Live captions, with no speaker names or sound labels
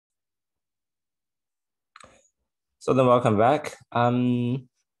So then welcome back. So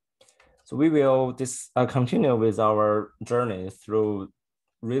we will continue with our journey through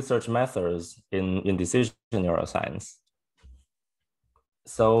research methods in decision neuroscience.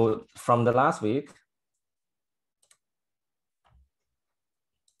 So from the last week,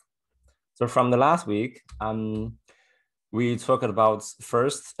 we talked about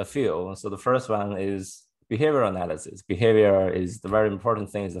first a few. So the first one is behavioral analysis. Behavior is the very important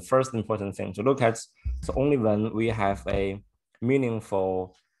thing, is the first important thing to look at. So only when we have a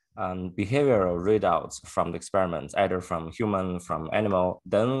meaningful behavioral readouts from the experiments, either from human, from animal,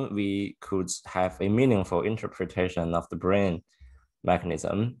 then we could have a meaningful interpretation of the brain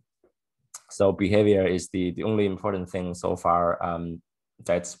mechanism. So behavior is the only important thing so far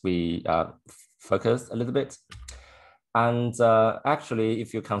that we focus a little bit. And actually,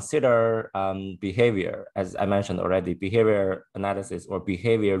 if you consider behavior, as I mentioned already, behavior analysis or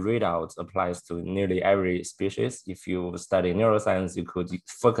behavior readouts applies to nearly every species. If you study neuroscience, you could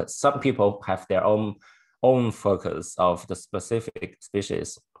focus. Some people have their own focus of the specific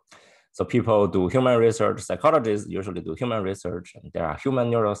species. So people do human research, psychologists usually do human research, and there are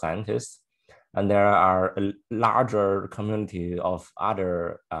human neuroscientists, and there are a larger community of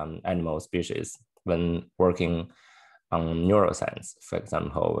other animal species when working on neuroscience. For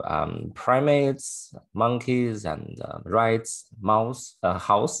example, primates, monkeys, and rats, mouse,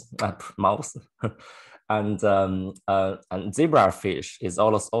 mouse, and zebrafish is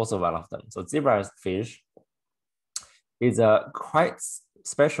also one of them. So zebrafish is a quite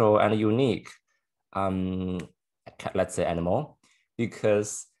special and unique, let's say, animal,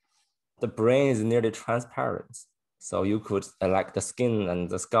 because the brain is nearly transparent. So you could, like the skin and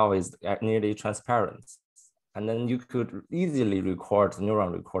the skull is nearly transparent. And then you could easily record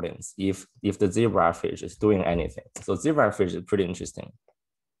neuron recordings if the zebrafish is doing anything. So zebrafish is pretty interesting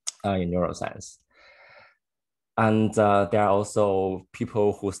in neuroscience. And there are also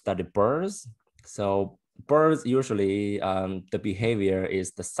people who study birds. So birds usually, the behavior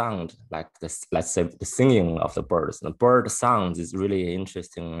is the sound, like this, let's say the singing of the birds. The bird sounds is really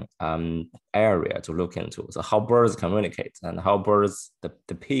interesting area to look into. So how birds communicate and how birds,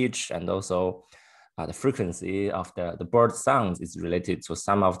 the pitch and also the frequency of the bird sounds is related to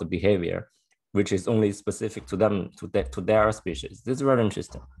some of the behavior, which is only specific to them, to their species. This is very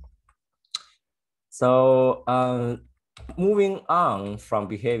interesting. So moving on from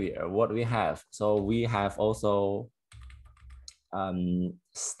behavior, what we have. So we have also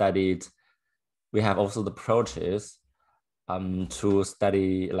studied, we have also the approaches to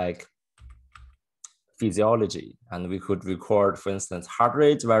study like physiology, and we could record, for instance, heart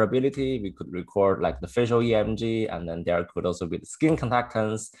rate variability. We could record like the facial EMG, and then there could also be the skin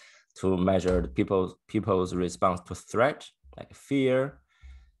conductance to measure people's response to threat, like fear,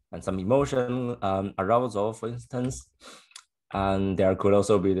 and some emotion arousal, for instance. And there could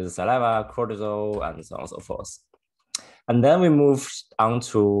also be the saliva, cortisol, and so on and so forth. And then we moved on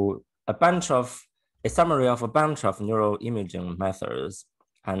to a summary of a bunch of neuroimaging methods.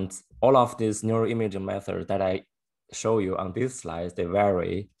 And all of these neuroimaging methods that I show you on these slides, they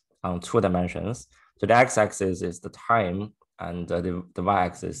vary on 2 dimensions. So the x-axis is the time, and the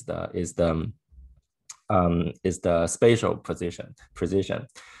y-axis is the spatial precision.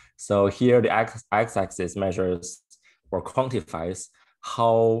 So here the x-axis measures or quantifies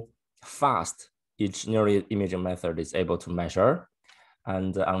how fast each neuroimaging method is able to measure.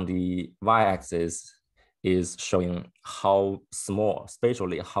 And on the y-axis is showing how small,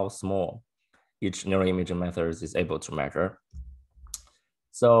 spatially, how small each neuroimaging method is able to measure.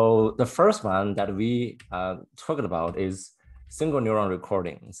 So the first one that we talked about is single neuron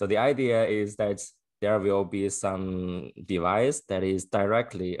recording. So the idea is that there will be some device that is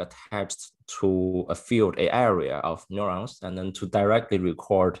directly attached to a field, an area of neurons, and then to directly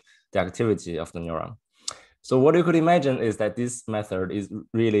record the activity of the neuron. So what you could imagine is that this method is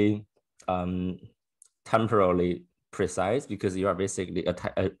really temporally precise, because you are basically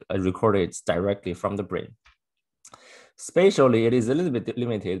recorded directly from the brain. Spatially, it is a little bit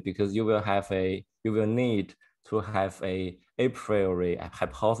limited because you will need to have a priori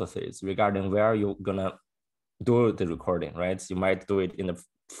hypothesis regarding where you're gonna do the recording, right? You might do it in the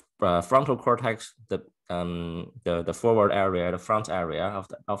frontal cortex, the forward area, the front area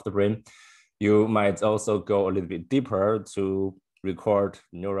of the brain. You might also go a little bit deeper to record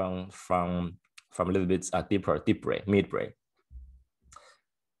neuron from a little bit deeper, midbrain.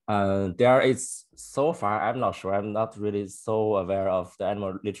 There is, so far, I'm not sure, I'm not really so aware of the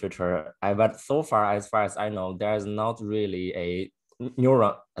animal literature, but so far as I know, there is not really a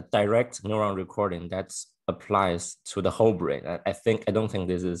direct neuron recording that applies to the whole brain. I don't think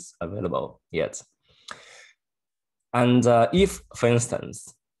this is available yet. And if, for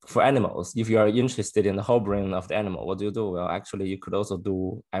instance, for animals, if you are interested in the whole brain of the animal, what do you do? Well, actually, you could also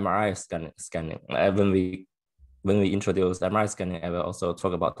do MRI scanning. When we introduce MRI scanning, I will also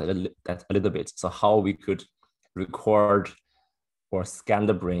talk about that a little bit. So how we could record or scan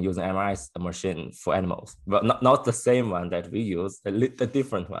the brain using MRI machine for animals, but not the same one that we use, a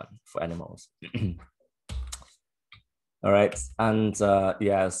different one for animals. All right, and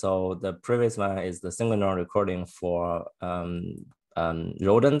yeah, so the previous one is the single neuron recording for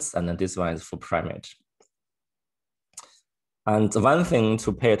rodents, and then this one is for primates. And one thing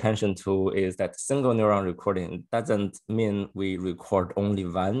to pay attention to is that single neuron recording doesn't mean we record only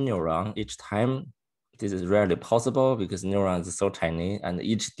one neuron each time. This is rarely possible because neurons are so tiny, and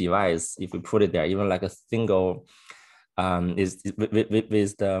each device, if we put it there, even like a single is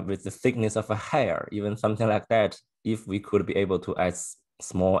with the thickness of a hair, even something like that, if we could be able to as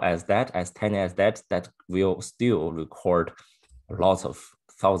small as that, as tiny as that, that will still record lots of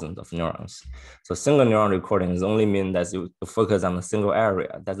thousands of neurons. So single neuron recording is only mean that you focus on a single area.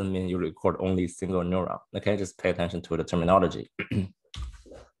 It doesn't mean you record only single neuron. Okay, just pay attention to the terminology.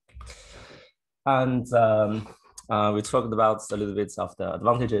 And we talked about a little bit of the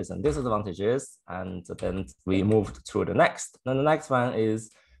advantages and disadvantages, and then we moved to the next. And the next one is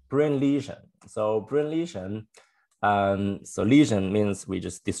brain lesion. So brain lesion, so lesion means we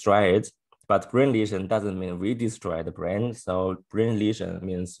just destroy it, but brain lesion doesn't mean we destroy the brain. So brain lesion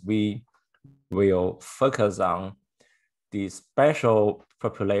means we will focus on the special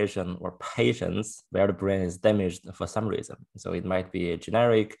population or patients where the brain is damaged for some reason. So it might be a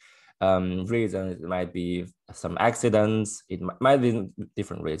generic reason, it might be some accidents, it might be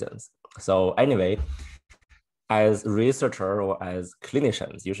different reasons. So anyway, as researcher or as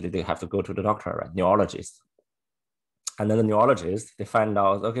clinicians, usually they have to go to the doctor, right? Neurologist. And then the neurologist, they find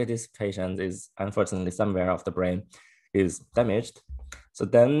out, okay, this patient is unfortunately somewhere of the brain is damaged. So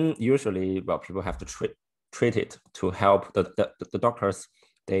then usually, well, people have to treat it to help the doctors.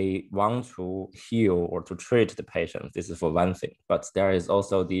 They want to heal or to treat the patient. This is for one thing, but there is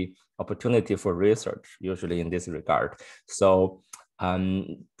also the opportunity for research, usually in this regard. So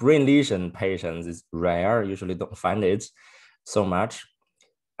brain lesion patients is rare, usually don't find it so much.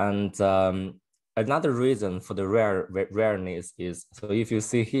 And another reason for the rareness is, so if you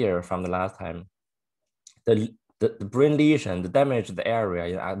see here from the last time, the brain lesion, the damaged area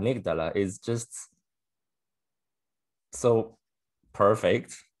in amygdala is just so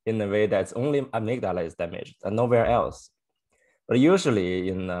perfect in a way that only amygdala is damaged and nowhere else. But usually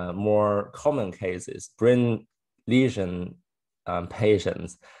in more common cases, brain lesion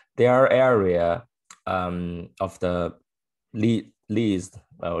patients, their area of the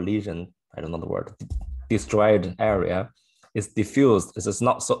lesion, I don't know the word, destroyed area is diffused. It's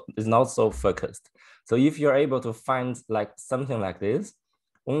not so focused. So if you're able to find like something like this,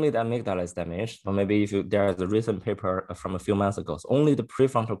 only the amygdala is damaged, or maybe if there is a recent paper from a few months ago, so only the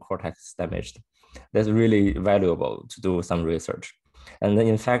prefrontal cortex is damaged. That's really valuable to do some research. And then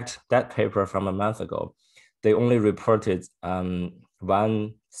in fact, that paper from a month ago, they only reported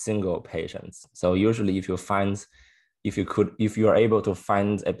one single patient. So usually if you are able to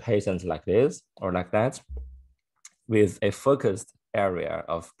find a patient like this or like that with a focused area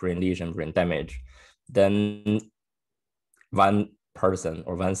of brain lesion, brain damage, then one person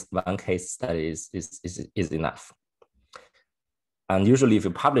or one case study is enough. And usually if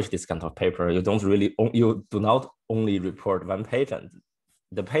you publish this kind of paper, you do not only report one patient.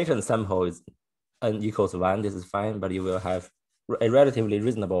 The patient sample is n equals 1, this is fine, but you will have a relatively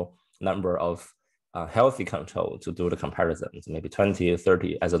reasonable number of healthy control to do the comparisons, maybe 20 or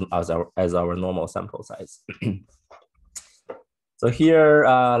 30 as our normal sample size. So here,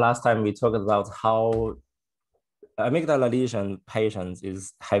 last time we talked about how amygdala lesion patients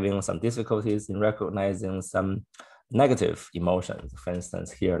is having some difficulties in recognizing some negative emotions, for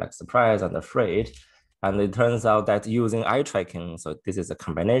instance, here like surprise and afraid. And it turns out that using eye tracking, so this is a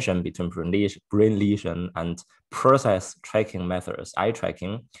combination between brain lesion and process tracking methods, eye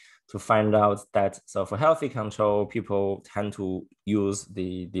tracking, to find out that, so for healthy control, people tend to use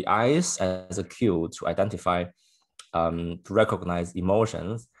the eyes as a cue to identify, to recognize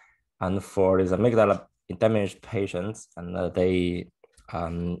emotions. And for these amygdala damaged patients, and they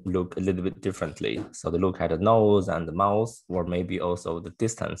look a little bit differently. So they look at the nose and the mouth, or maybe also the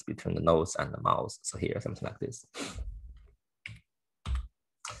distance between the nose and the mouth. So here, something like this.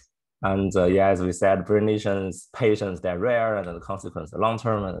 And yeah, as we said, brain lesions patients, they're rare, and the consequence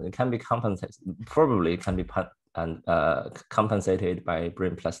long-term, and it can be compensated, probably can be compensated by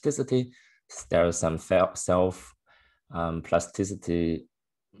brain plasticity. There is some self plasticity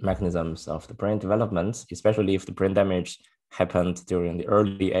mechanisms of the brain development, especially if the brain damage happened during the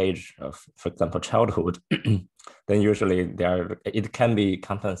early age of, for example, childhood, then usually it can be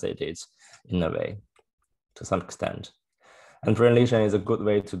compensated in a way to some extent. And brain lesion is a good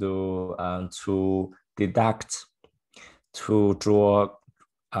way to do to deduct, to draw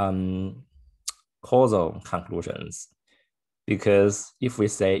causal conclusions. Because if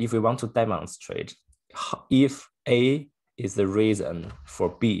we want to demonstrate if A is the reason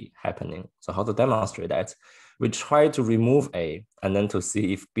for B happening, so how to demonstrate that? We try to remove A and then to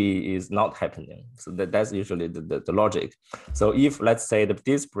see if B is not happening. So that's usually the logic. So if, let's say,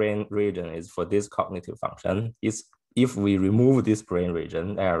 this brain region is for this cognitive function, if we remove this brain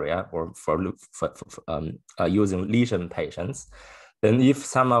region area, or for using lesion patients, then if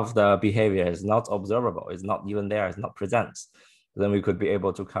some of the behavior is not observable, is not even there, is not present, then we could be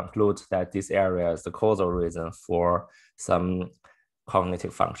able to conclude that this area is the causal reason for some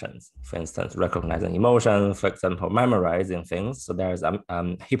cognitive functions. For instance, recognizing emotion, for example, memorizing things. So there's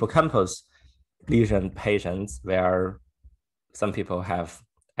hippocampus lesion patients where some people have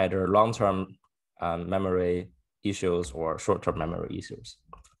either long-term memory issues or short-term memory issues.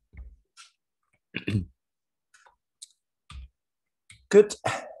 Good.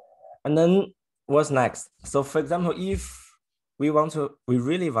 And then what's next? So for example, if we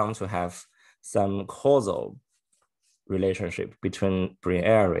really want to have some causal relationship between brain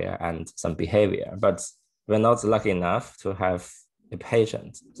area and some behavior, but we're not lucky enough to have a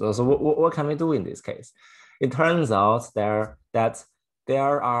patient. So what can we do in this case? It turns out that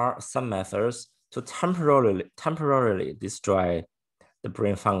there are some methods to temporarily destroy the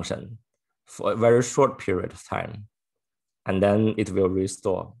brain function for a very short period of time, and then it will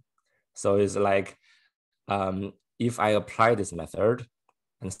restore. So it's like, if I apply this method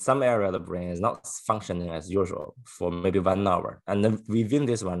and some area of the brain is not functioning as usual for maybe 1 hour, and then within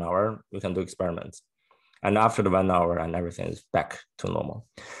this 1 hour, we can do experiments. And after the 1 hour, and everything is back to normal.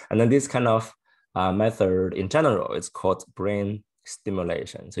 And then this kind of method in general, it's called brain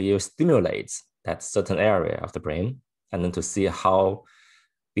stimulation. So you stimulate that certain area of the brain, and then to see how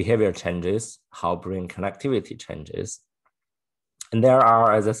behavior changes, how brain connectivity changes. And there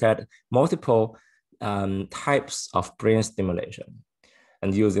are, as I said, multiple types of brain stimulation,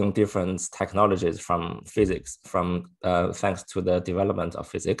 and using different technologies from physics, thanks to the development of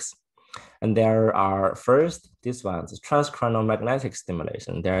physics. And there are first, this one is transcranial magnetic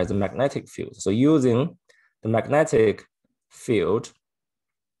stimulation. There is a magnetic field. So using the magnetic field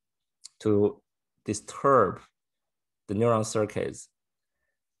to disturb the neuron circuits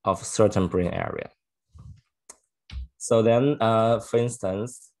of certain brain area. So then, for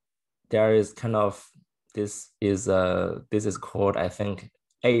instance, there is kind of, this is called, I think,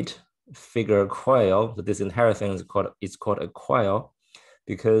 8-figure coil. So this entire thing is called a coil,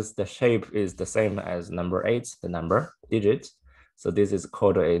 because the shape is the same as number 8, the number digit. So this is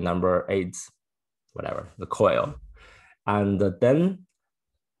called a number 8, whatever, the coil. And then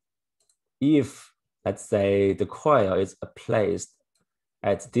if, let's say, the coil is placed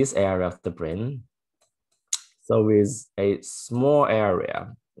at this area of the brain, so with a small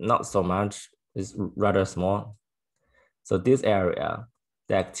area, not so much, is rather small. So this area,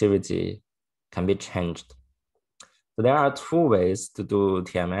 the activity can be changed. So there are 2 ways to do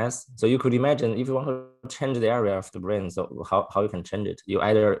TMS. So you could imagine if you want to change the area of the brain, so how you can change it? You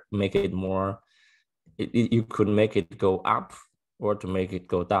either make it more, you could make it go up or to make it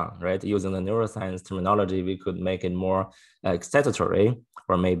go down, right? Using the neuroscience terminology, we could make it more excitatory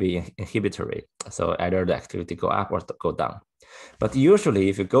or maybe inhibitory. So either the activity go up or go down. But usually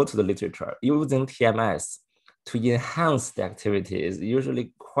if you go to the literature, using TMS to enhance the activity is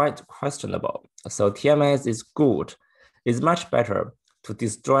usually quite questionable. So TMS is good. It's much better to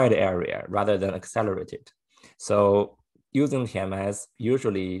destroy the area rather than accelerate it. So using TMS,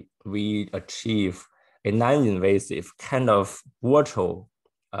 usually we achieve a non-invasive kind of virtual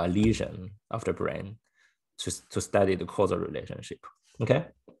lesion of the brain to study the causal relationship, okay?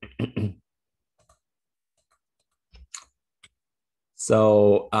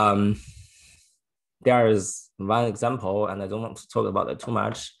 So there is one example, and I don't want to talk about it too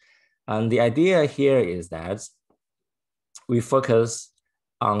much. And the idea here is that we focus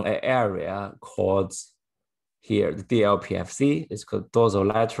on an area called here, the DLPFC, is called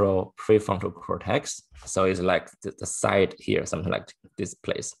dorsolateral prefrontal cortex. So it's like the side here, something like this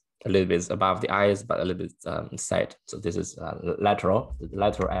place, a little bit above the eyes, but a little bit side. So this is the lateral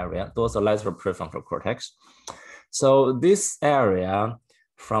area, dorsolateral prefrontal cortex. So this area,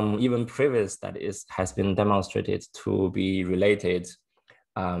 from even previous studies, has been demonstrated to be related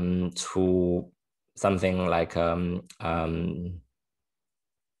to something like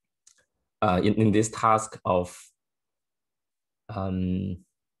in this task of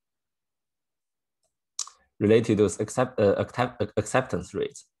related to acceptance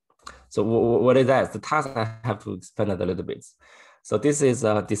rate. So what is that? The task I have to explain it a little bit. So this is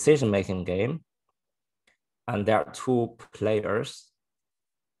a decision-making game. And there are two players,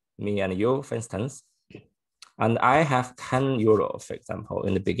 me and you, for instance. And I have 10 euro, for example,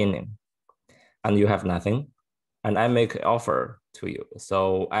 in the beginning, and you have nothing. And I make an offer to you.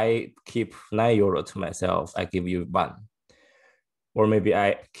 So I keep 9 euro to myself, I give you 1. Or maybe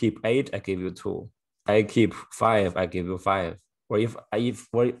I keep 8, I give you 2. I keep 5, I give you 5.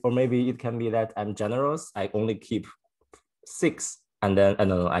 Or maybe it can be that I'm generous, I only keep 6, and then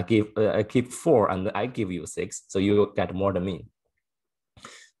I keep 4 and I give you 6, so you get more than me.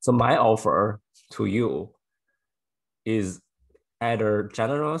 So my offer to you is either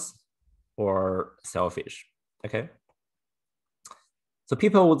generous or selfish. Okay. So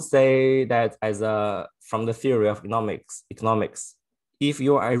people would say that from the theory of economics, if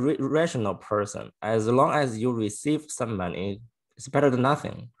you are a rational person, as long as you receive some money, it's better than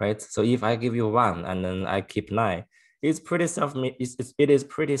nothing, right? So if I give you 1 and then I keep 9, it is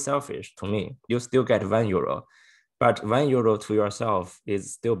pretty selfish to me. You still get 1 euro, but 1 euro to yourself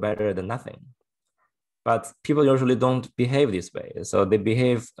is still better than nothing. But people usually don't behave this way. So they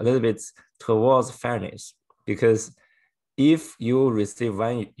behave a little bit towards fairness, because if you receive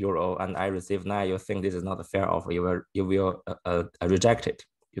 1 euro and I receive 9, you think this is not a fair offer, you will reject it.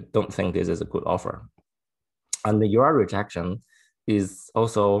 You don't think this is a good offer. And your rejection is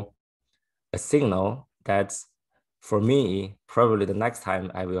also a signal that for me, probably the next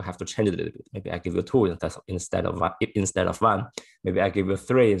time I will have to change it a little bit. Maybe I give you 2 instead of 1. Maybe I give you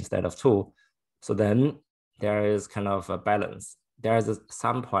 3 instead of 2. So then there is kind of a balance. There is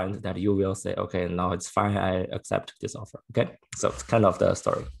some point that you will say, okay, now it's fine, I accept this offer. Okay, so it's kind of the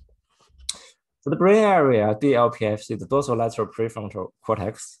story. So the brain area, DLPFC, the dorsolateral prefrontal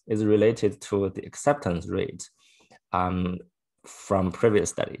cortex, is related to the acceptance rate from previous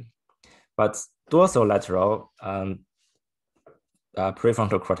study. But dorsolateral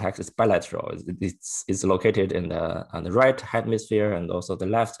prefrontal cortex is bilateral. It's located in the right hemisphere and also the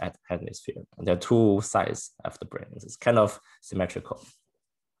left hemisphere. And there are 2 sides of the brain. It's kind of symmetrical.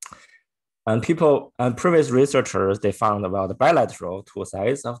 And previous researchers, they found about the bilateral 2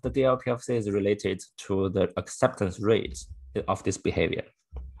 sides of the DLPFC is related to the acceptance rate of this behavior.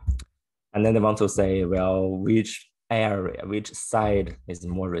 And then they want to say, well, which side is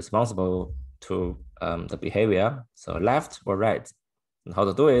more responsible to the behavior, so left or right? And how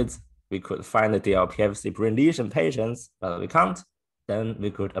to do it? We could find the DLPFC brain lesion patients, but we can't. Then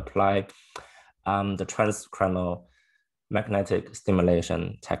we could apply the transcranial magnetic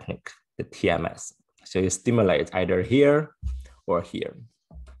stimulation technique, the TMS. So you stimulate either here or here.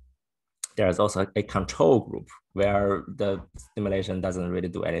 There's also a control group where the stimulation doesn't really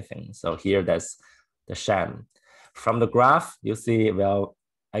do anything. So here, that's the sham. From the graph, you see, well,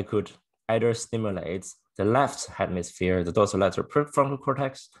 I could either stimulate the left hemisphere, the dorsolateral prefrontal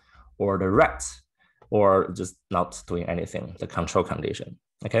cortex, or the right, or just not doing anything, the control condition,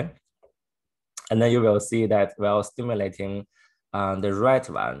 okay? And then you will see that, well, stimulating the right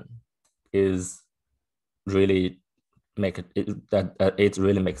one is really it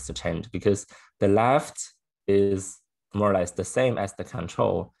really makes the change, because the left is more or less the same as the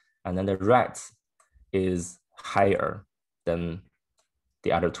control, and then the right is higher than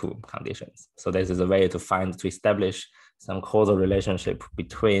the other 2 conditions. So this is a way to establish some causal relationship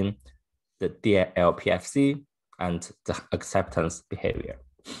between the DLPFC and the acceptance behavior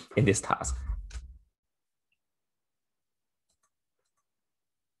in this task.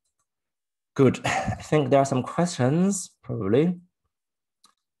 Good. I think there are some questions, probably.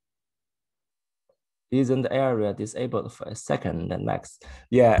 Isn't the area disabled for a second and max?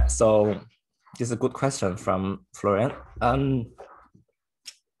 Yeah, so this is a good question from Florian.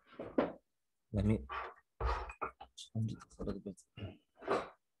 Let me change it a little bit.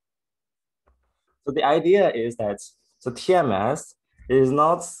 So the idea is that, so TMS is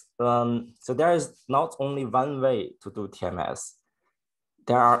not, so there is not only one way to do TMS.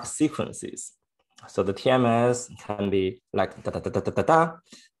 There are sequences. So the TMS can be like da da da da da da da,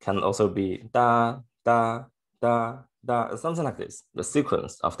 can also be da da da da, something like this, the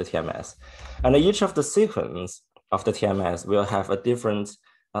sequence of the TMS. And each of the sequence of the TMS will have a different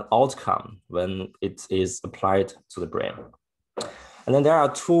outcome when it is applied to the brain. And then there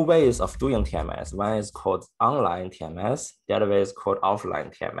are 2 ways of doing TMS. One is called online TMS. The other way is called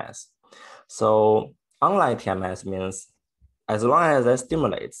offline TMS. So online TMS means as long as I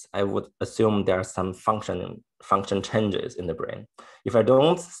stimulate, I would assume there are some function changes in the brain. If I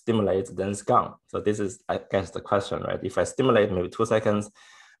don't stimulate, then it's gone. So this is, I guess, the question, right? If I stimulate maybe 2 seconds,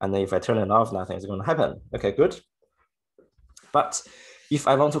 and then if I turn it off, nothing is going to happen. Okay, good. But if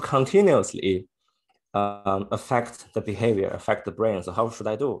I want to continuously affect the behavior, affect the brain, so how should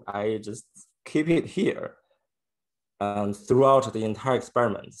I do? I just keep it here throughout the entire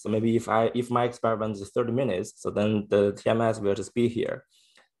experiment. So maybe if my experiment is 30 minutes, so then the TMS will just be here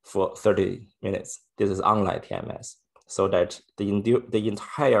for 30 minutes. This is online TMS, so that the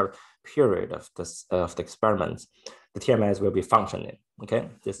entire period of the experiment, the TMS will be functioning. Okay,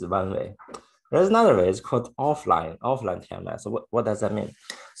 this is one way. There's another way, it's called offline TMS. So what does that mean?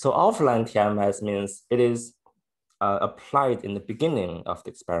 So offline TMS means it is applied in the beginning of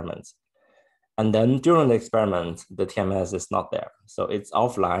the experiment. And then during the experiment, the TMS is not there. So it's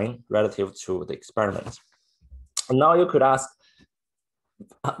offline relative to the experiment. And now you could ask,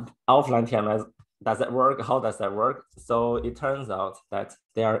 offline TMS, does that work? How does that work? So it turns out that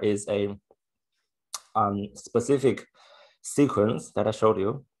there is a specific sequence that I showed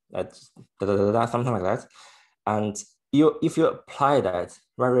you, that something like that. And if you apply that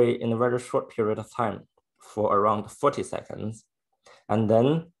in a very short period of time for around 40 seconds, and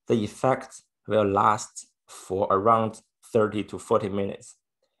then the effect will last for around 30 to 40 minutes.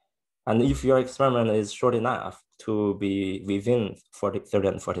 And if your experiment is short enough to be within 30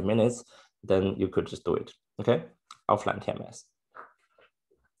 and 40 minutes, then you could just do it, okay? Offline TMS.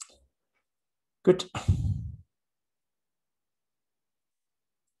 Good.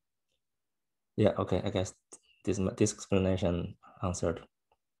 Yeah, okay, I guess this explanation answered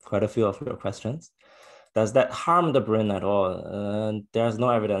quite a few of your questions. Does that harm the brain at all? There's no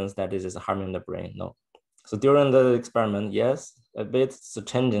evidence that this is harming the brain, no. So during the experiment, yes, a bit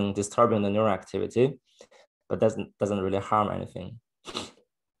changing, disturbing the neural activity, but doesn't really harm anything.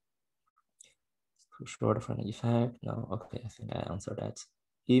 Too short for an effect? No, okay, I think I answered that.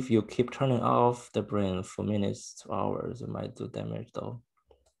 If you keep turning off the brain for minutes to hours, it might do damage though.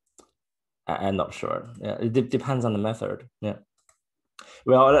 I'm not sure. Yeah, it depends on the method. Yeah.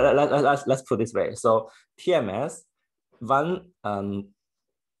 Well, let's put it this way. So TMS, one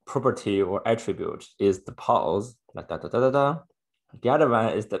property or attribute is the pulse, like da, da, da, da, da. The other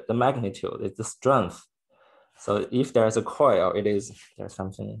one is the magnitude, it's the strength. So if there's a coil, there's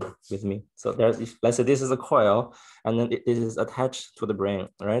something with me. So let's say this is a coil, and then it is attached to the brain,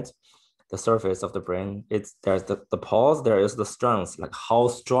 right? The surface of the brain. There's the pulse, there is the strength, like how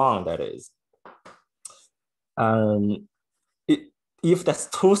strong that is. If that's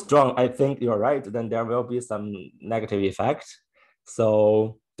too strong, I think you're right, then there will be some negative effect.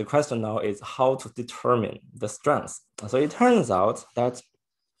 So the question now is how to determine the strength. So it turns out that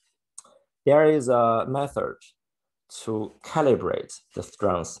there is a method to calibrate the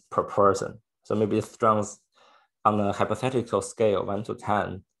strength per person. So maybe the strength on a hypothetical scale, 1 to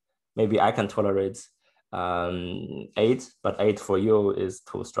 10, maybe I can tolerate 8, but 8 for you is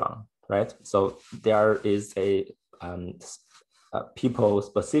too strong, right? So there is a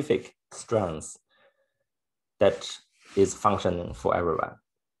people-specific strength that is functioning for everyone,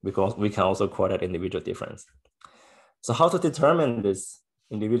 because we can also call that individual difference. So how to determine this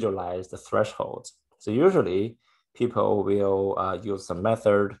individualized threshold? So usually people will use a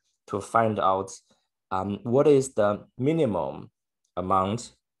method to find out what is the minimum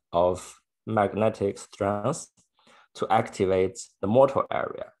amount of magnetic strength to activate the motor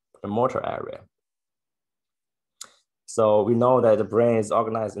area. So we know that the brain is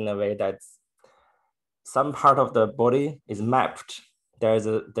organized in a way that some part of the body is mapped. There's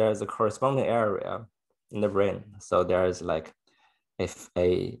a corresponding area in the brain. So there's like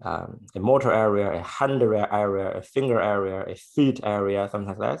a motor area, a hand area, a finger area, a feet area, something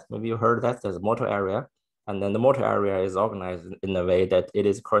like that. Maybe you heard that there's a motor area. And then the motor area is organized in a way that it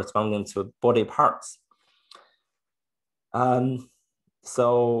is corresponding to body parts.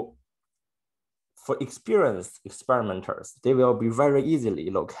 So for experienced experimenters, they will be very easily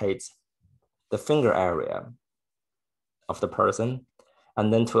locate the finger area of the person,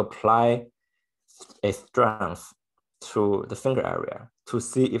 and then to apply a strength to the finger area to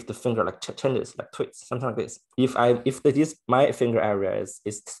see if the finger like changes, like twists, something like this. If my finger area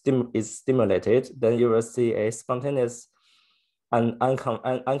is stimulated, then you will see a spontaneous and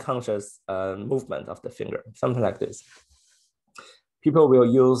unconscious movement of the finger, something like this. People will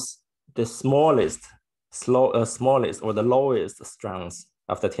use the smallest or the lowest strength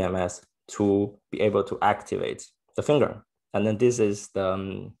of the TMS to be able to activate the finger. And then this is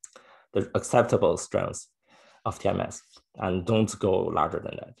the acceptable strength of TMS, and don't go larger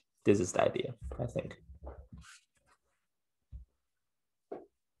than that. This is the idea, I think.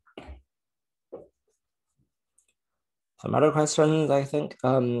 Some other questions, I think.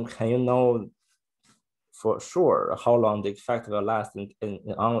 Can you know for sure how long the effect will last in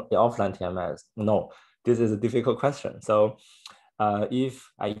offline TMS? No, this is a difficult question. So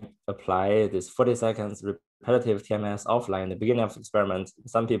if I apply this 40 seconds repetitive TMS offline in the beginning of the experiment,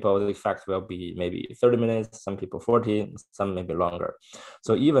 some people, the effect will be maybe 30 minutes, some people 40, some maybe longer.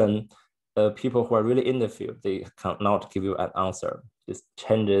 So even people who are really in the field, they cannot give you an answer. This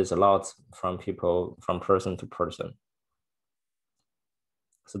changes a lot from person to person.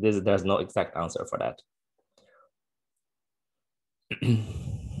 So there's no exact answer for that.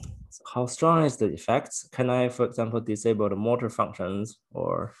 So how strong is the effect? Can I, for example, disable the motor functions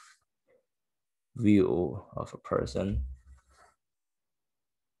or view of a person?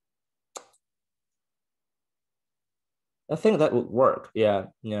 I think that would work. Yeah.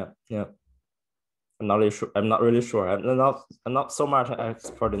 I'm not really sure. I'm not so much an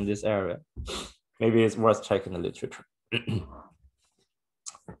expert in this area. Maybe it's worth checking the literature.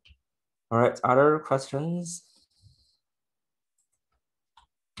 All right, other questions?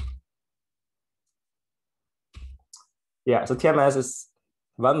 Yeah, so TMS is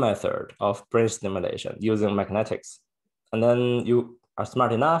one method of brain stimulation using magnetics. And then you are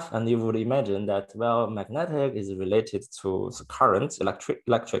smart enough and you would imagine that, well, magnetic is related to current,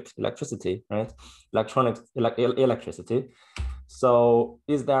 electricity, right? Electricity. So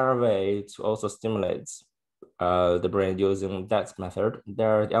is there a way to also stimulate the brain using that method?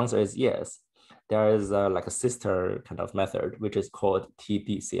 The answer is yes. There is like a sister kind of method, which is called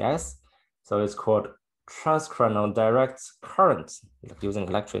TDCS. So it's called transcranial direct current, like using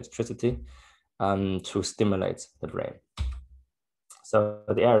electricity to stimulate the brain. So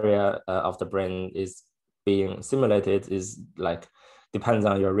the area of the brain is being simulated is like depends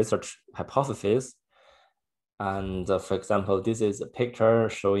on your research hypothesis. And for example, this is a picture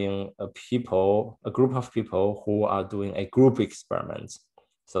showing a group of people who are doing a group experiment.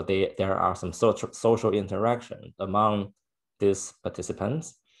 So there are some social interaction among these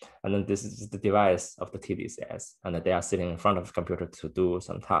participants. And then this is the device of the TDCS, and they are sitting in front of the computer to do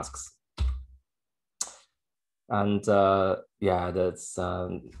some tasks. And yeah, that's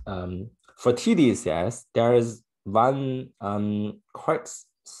for TDCS, there is one quite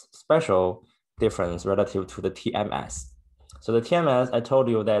special difference relative to the TMS. So the TMS, I told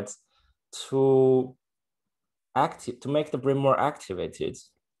you that to make the brain more activated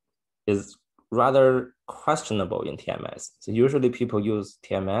is rather questionable in TMS. So usually people use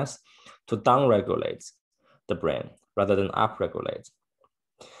TMS to downregulate the brain rather than upregulate.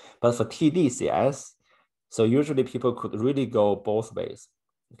 But for TDCS, so usually people could really go both ways.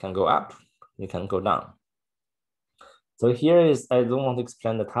 You can go up, you can go down. So here is, I don't want to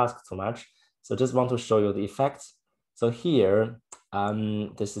explain the task too much. So just want to show you the effects. So here,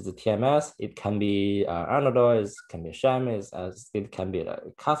 this is the TMS. It can be anodol, it can be sham, it can be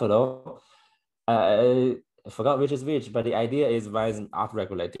cathodol. I forgot which is which, but the idea is one is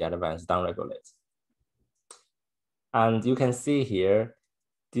upregulate, the other one is downregulate. And you can see here,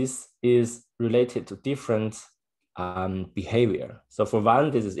 this is related to different behavior. So for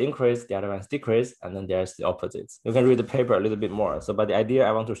one, this is increase, the other one is decrease, and then there's the opposite. You can read the paper a little bit more. So, but the idea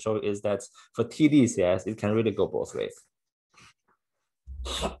I want to show is that for TDCS, it can really go both ways.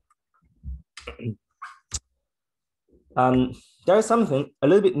 There is something a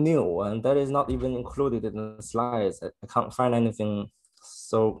little bit new, and that is not even included in the slides. I can't find anything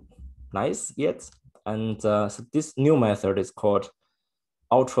so nice yet. And so this new method is called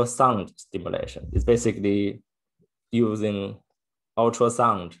ultrasound stimulation. It's basically using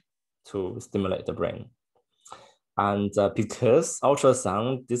ultrasound to stimulate the brain. And because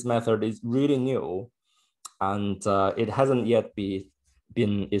ultrasound, this method is really new, and it hasn't yet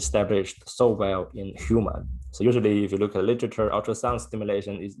been established so well in human. So usually if you look at literature, ultrasound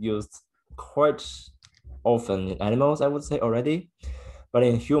stimulation is used quite often in animals, I would say already, but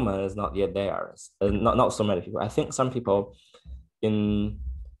in humans, not yet there. Not so many people. I think some people in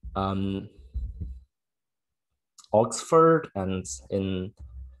Oxford and in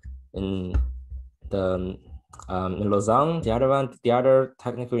Lausanne, the other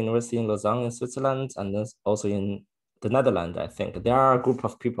technical university in Lausanne in Switzerland, and then also in the Netherlands, I think there are a group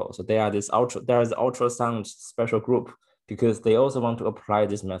of people. So there is ultrasound special group because they also want to apply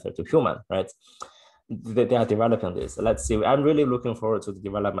this method to human, right? They are developing this. Let's see. I'm really looking forward to the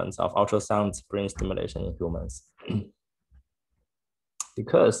development of ultrasound brain stimulation in humans.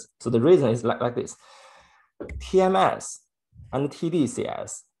 Because, so the reason is like this. TMS and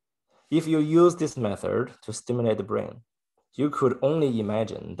TDCS, if you use this method to stimulate the brain, you could only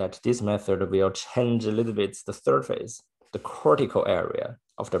imagine that this method will change a little bit the surface, the cortical area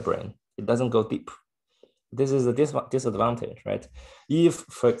of the brain. It doesn't go deep. this is a disadvantage, right? If,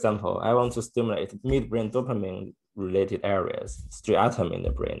 for example, I want to stimulate midbrain dopamine related areas, striatum in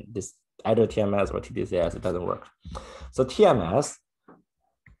the brain, this either TMS or TDCS, it doesn't work. So TMS,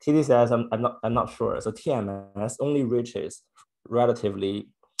 TDCS, I'm not sure. So TMS only reaches relatively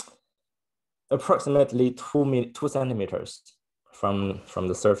approximately 2 centimeters from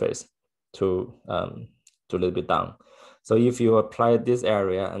the surface to a little bit down. So if you apply this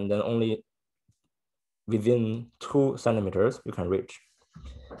area and then only within 2 centimeters, you can reach.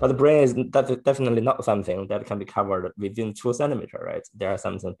 But the brain is definitely not something that can be covered within 2 centimeters, right? There are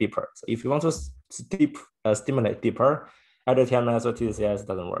something deeper. So if you want to stimulate deeper, either TMS or TDCS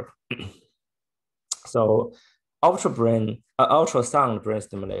doesn't work. So ultrasound brain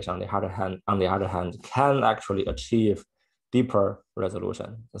stimulation, on the other hand, can actually achieve deeper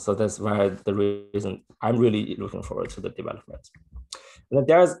resolution. So that's why the reason I'm really looking forward to the development. And then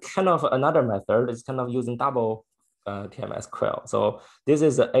there's kind of another method. It's kind of using double TMS coil. So this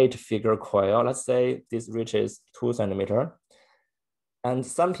is an 8-figure coil. Let's say this reaches 2 centimeters. And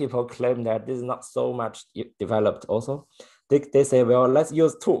some people claim that this is not so much developed also. They say, well, let's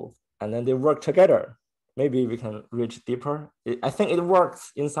use 2, and then they work together. Maybe we can reach deeper. I think it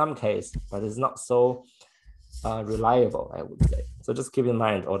works in some case, but it's not so reliable, I would say. So just keep in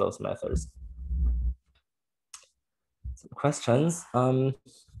mind all those methods. Some questions.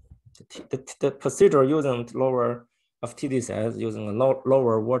 The procedure using lower of TDCS using a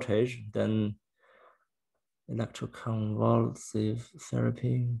lower voltage than electroconvulsive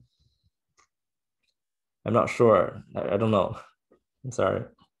therapy. I'm not sure. I don't know. I'm sorry.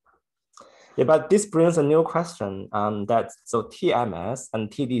 Yeah, but this brings a new question. So TMS and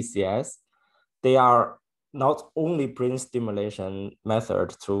TDCS, they are not only brain stimulation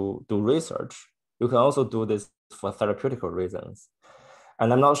method to do research. You can also do this for therapeutical reasons.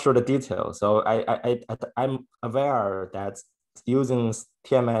 And I'm not sure the details. So I'm aware that using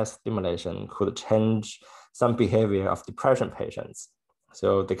TMS stimulation could change some behavior of depression patients.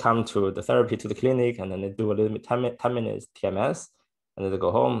 So they come to the therapy to the clinic and then they do a little bit 10 minutes TMS and then they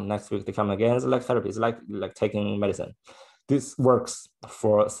go home. Next week they come again. It's like therapy. It's like taking medicine. This works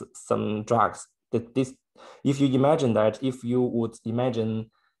for some drugs. If you imagine that, if you would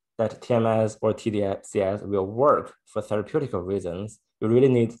imagine that TMS or TDCS will work for therapeutical reasons, you really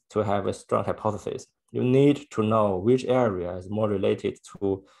need to have a strong hypothesis. You need to know which area is more related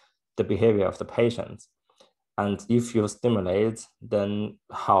to the behavior of the patient. And if you stimulate, then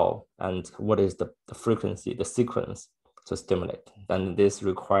how and what is the frequency, the sequence to stimulate. Then this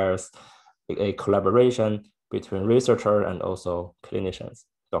requires a collaboration between researcher and also clinicians,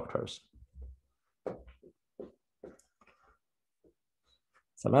 doctors.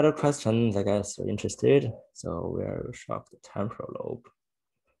 Some other questions, I guess, are interested. So where shock the temporal lobe.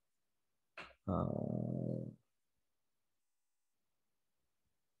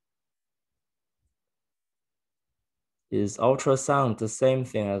 Is ultrasound the same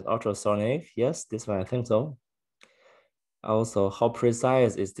thing as ultrasonic? Yes, this one I think so. Also, how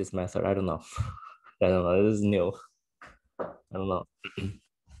precise is this method? I don't know. I don't know. This is new. I don't know.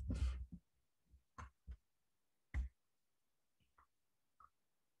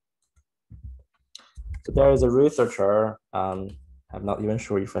 So there is a researcher. I'm not even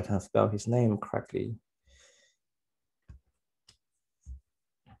sure if I can spell his name correctly.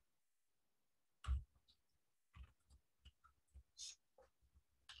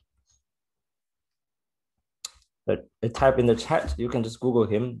 But I type in the chat, you can just Google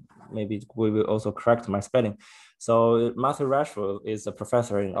him. Maybe Google will also correct my spelling. So Matthew Rashford is a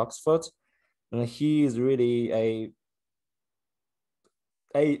professor in Oxford, and he is really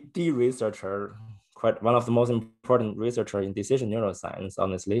the researcher, quite one of the most important researcher in decision neuroscience,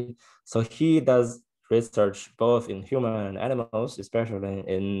 honestly. So he does research both in human and animals, especially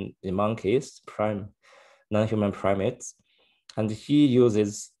in monkeys, non-human primates. And he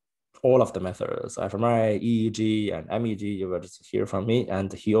uses all of the methods, fMRI, EEG, and MEG, you will just hear from me.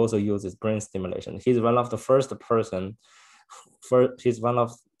 And he also uses brain stimulation. He's one of the first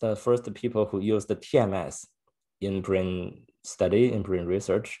people who used the TMS in brain study, in brain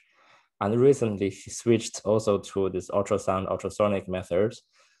research. And recently he switched also to this ultrasonic methods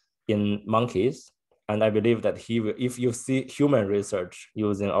in monkeys. And I believe that if you see human research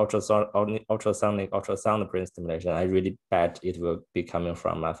using ultrasound brain stimulation, I really bet it will be coming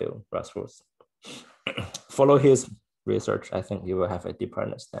from Matthew Rashford. Follow his research. I think you will have a deeper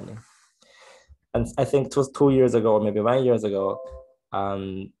understanding. And I think 2 years ago, or maybe 1 year ago,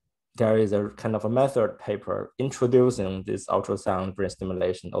 there is a kind of a method paper introducing this ultrasound brain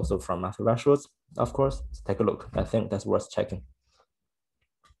stimulation, also from Matthew Rashford, of course. Let's take a look. I think that's worth checking.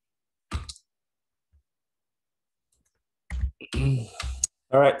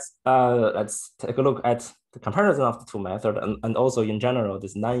 All right, let's take a look at the comparison of the two methods and also in general,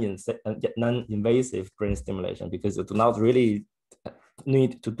 this non-invasive brain stimulation, because you do not really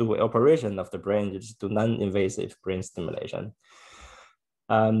need to do operation of the brain, you just do non-invasive brain stimulation.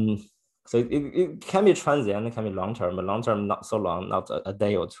 So it can be transient, it can be long-term, but long-term not so long, not a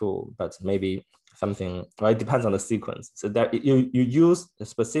day or two, but maybe something, well, it depends on the sequence. So that you use a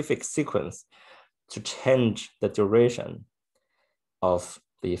specific sequence to change the duration of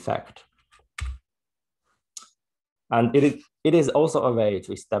the effect. And it is also a way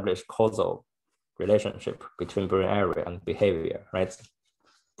to establish causal relationship between brain area and behavior, right?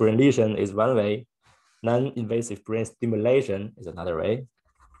 Brain lesion is one way, non-invasive brain stimulation is another way.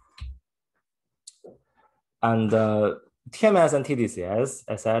 And TMS and TDCS,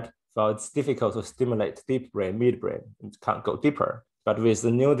 I said, well, it's difficult to stimulate deep brain, midbrain, it can't go deeper. But with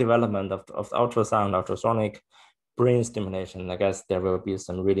the new development of ultrasound, ultrasonic brain stimulation, I guess there will be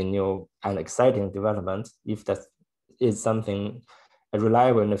some really new and exciting development. If that is something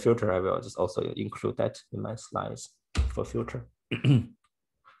reliable in the future, I will just also include that in my slides for future. And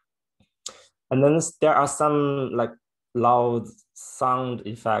then there are some like loud sound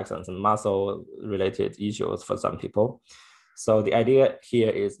effects and some muscle related issues for some people. So the idea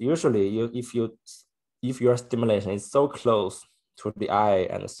here is usually if your stimulation is so close to the eye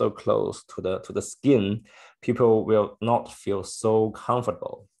and so close to the skin, people will not feel so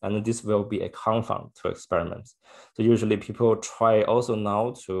comfortable, and this will be a confound to experiments. So usually people try also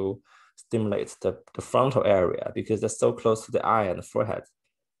now to stimulate the frontal area because they're so close to the eye and the forehead.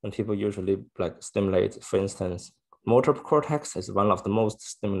 And people usually like stimulate, for instance, motor cortex is one of the most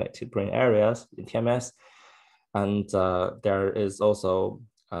stimulated brain areas in TMS. And there is also,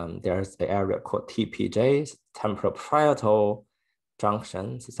 there's the area called TPJ, temporal parietal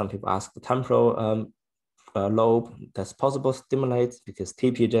junction. So some people ask the temporal lobe that's possible to stimulate because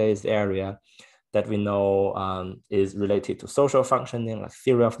TPJ is the area that we know is related to social functioning, like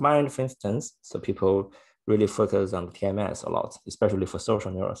theory of mind, for instance. So people really focus on TMS a lot, especially for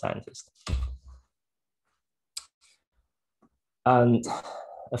social neuroscientists. And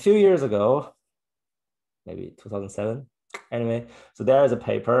a few years ago, maybe 2007, anyway, so there is a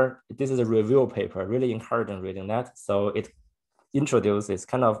paper, this is a review paper, really encouraging reading that. So it introduces,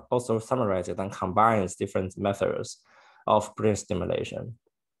 kind of also summarizes and combines different methods of brain stimulation.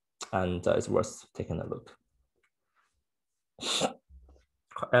 And it's worth taking a look.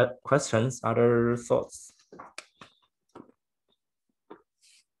 Questions, other thoughts?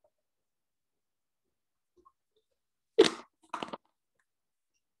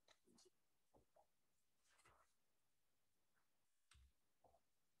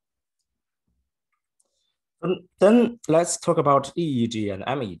 Then let's talk about EEG and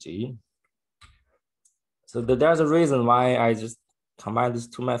MEG. So there's a reason why I just combine these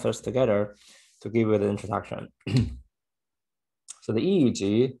two methods together to give you the introduction. So the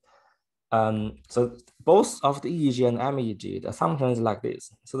EEG, so both of the EEG and MEG, the assumption is like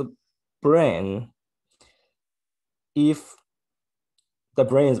this. So the brain, if the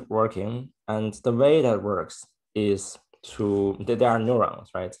brain is working, and the way that works is there are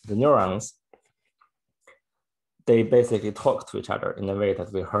neurons, right? The neurons, they basically talk to each other in a way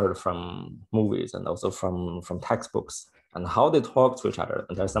that we heard from movies and also from textbooks. And how they talk to each other,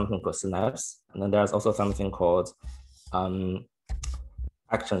 and there's something called synapse, and then there's also something called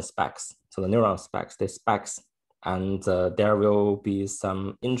action specs. So the neuron specs, they specs, and there will be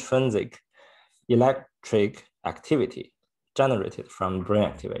some intrinsic electric activity generated from brain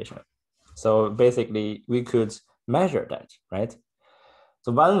activation. So basically, we could measure that, right?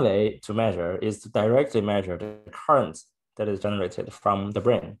 So one way to measure is to directly measure the current that is generated from the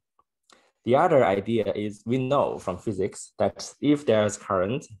brain. The other idea is we know from physics that if there's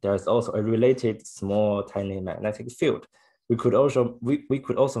current, there's also a related small tiny magnetic field. We could also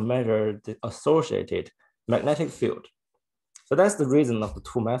measure the associated magnetic field. So that's the reason of the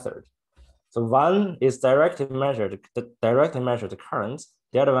two methods. So one is directly measure the current.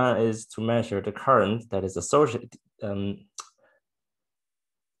 The other one is to measure the current that is associated.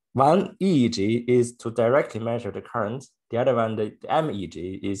 One EEG is to directly measure the current. The other one, the MEG,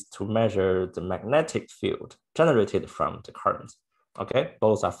 is to measure the magnetic field generated from the current. Okay,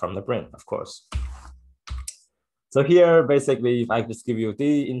 both are from the brain, of course. So here, basically, if I just give you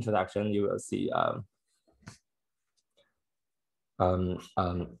the introduction, you will see the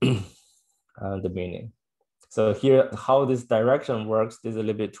meaning. So here, how this direction works, there's a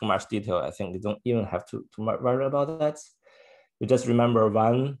little bit too much detail. I think you don't even have to worry about that. You just remember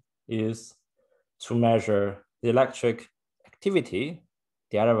one is to measure the electric activity.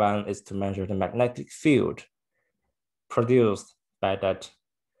 The other one is to measure the magnetic field produced by that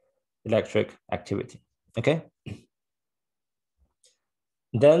electric activity, okay?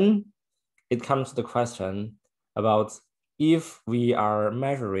 Then it comes to the question about if we are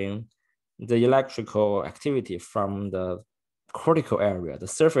measuring the electrical activity from the cortical area, the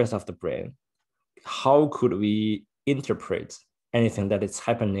surface of the brain, how could we interpret anything that is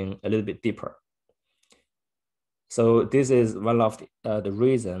happening a little bit deeper? So this is one of the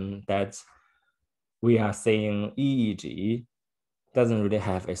reason that we are saying EEG doesn't really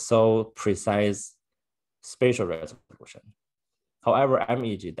have a so precise spatial resolution. However,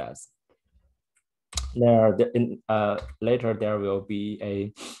 MEG does. Later, there will be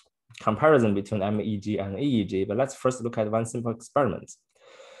a comparison between MEG and EEG, but let's first look at one simple experiment.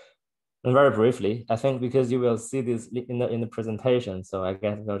 And very briefly, I think because you will see this in the presentation, so I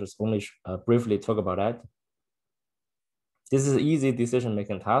guess we'll just only briefly talk about that. This is an easy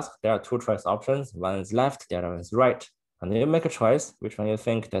decision-making task. There are two choice options. One is left, the other one is right. And you make a choice, which one you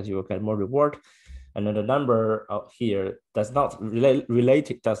think that you will get more reward. And then the number out here does not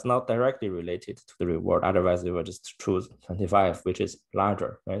directly related to the reward. Otherwise, you will just choose 25, which is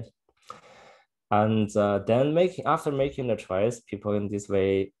larger, right? And then after making the choice, people in this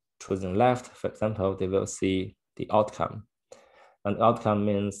way choosing left, for example, they will see the outcome. And the outcome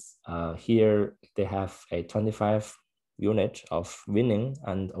means here they have a 25 unit of winning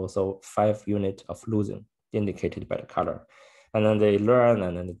and also 5 unit of losing, indicated by the color. And then they learn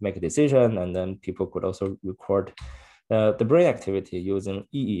and then make a decision, and then people could also record the brain activity using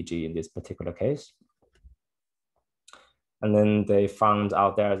EEG in this particular case. And then they found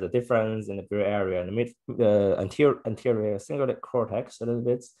out there's a difference in the brain area in the anterior cingulate cortex a little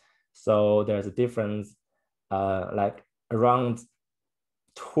bit. So there's a difference like around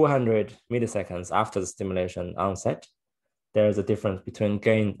 200 milliseconds after the stimulation onset. There's a difference between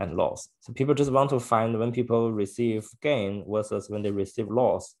gain and loss. So people just want to find when people receive gain versus when they receive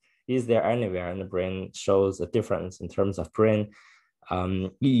loss, is there anywhere in the brain shows a difference in terms of brain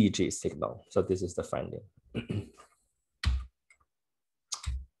EEG signal. So this is the finding.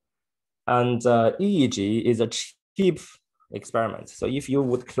 And EEG is a cheap experiment. So if you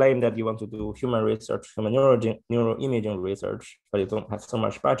would claim that you want to do human research, human neuroimaging research, but you don't have so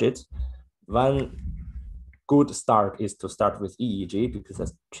much budget, one good start is to start with EEG because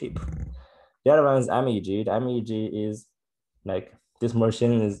that's cheap. The other one is MEG. The MEG is like, this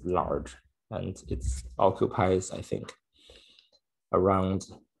machine is large and it occupies, I think, around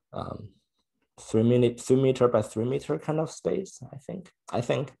 3 meter by 3 meter kind of space, I think, I'm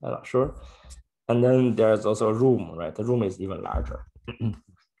not sure. And then there's also a room, right? The room is even larger.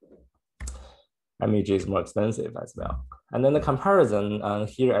 MEG is more expensive as well. And then the comparison,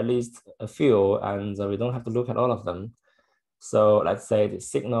 here at least a few, and we don't have to look at all of them. So let's say the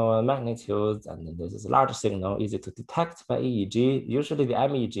signal magnitude, and then this is a large signal, easy to detect by EEG. Usually the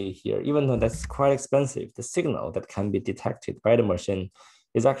MEG here, even though that's quite expensive, the signal that can be detected by the machine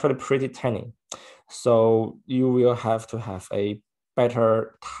is actually pretty tiny. So you will have to have a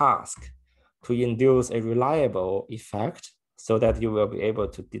better task to induce a reliable effect so that you will be able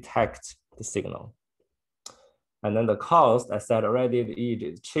to detect the signal. And then the cost, I said already, the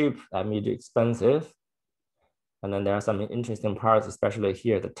EEG is cheap, MEG expensive. And then there are some interesting parts, especially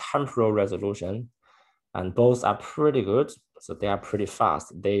here, the temporal resolution, and both are pretty good. So they are pretty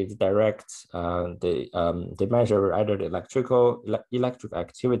fast. They direct, they measure either the electric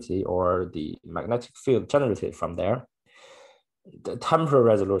activity or the magnetic field generated from there. The temporal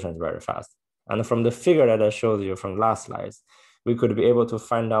resolution is very fast. And from the figure that I showed you from last slides, we could be able to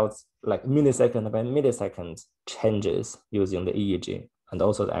find out like millisecond by millisecond changes using the EEG and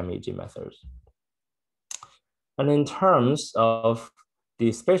also the MEG methods. And in terms of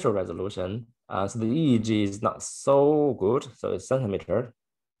the spatial resolution, so the EEG is not so good, so it's centimeter,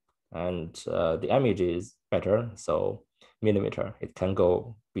 and the MEG is better, so millimeter. It can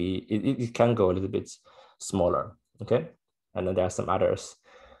go it can go a little bit smaller, okay? And then there are some others.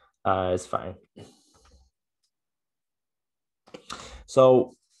 It's fine.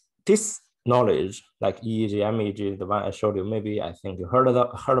 So this knowledge, like EEG, MEG, the one I showed you, maybe I think you heard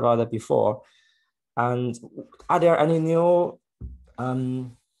about that before. And are there any new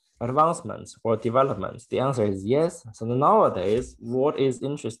advancements or developments? The answer is yes. So nowadays, what is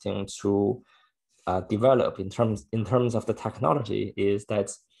interesting to develop in terms of the technology is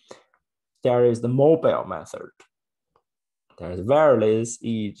that there is the mobile method. There's wireless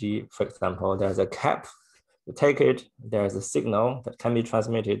EEG, for example. There's a cap. You take it. There's a signal that can be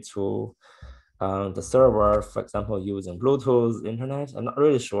transmitted to the server, for example, using Bluetooth, internet. I'm not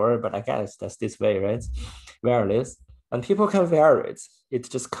really sure, but I guess that's this way, right? Wireless. And people can vary it. It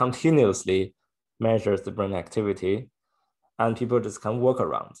just continuously measures the brain activity, and people just can work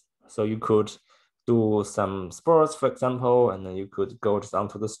around. So you could do some sports, for example, and then you could go down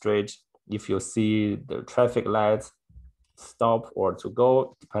to the street. If you see the traffic lights, stop or to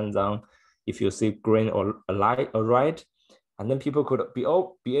go, depends on if you see green or a light or red. And then people could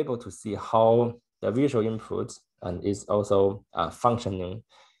be able to see how the visual input and is also functioning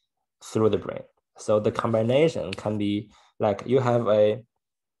through the brain. So the combination can be like you have a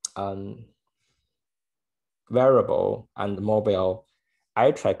wearable and mobile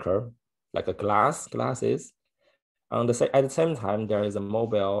eye tracker, like a glasses. At the same time, there is a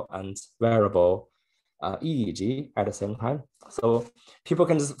mobile and wearable EEG at the same time. So people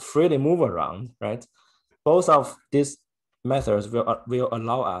can just freely move around, right? Both of these methods will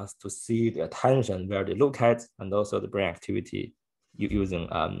allow us to see the attention where they look at and also the brain activity using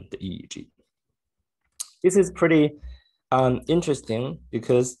the EEG. This is pretty interesting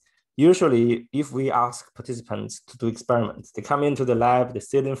because usually if we ask participants to do experiments, they come into the lab, they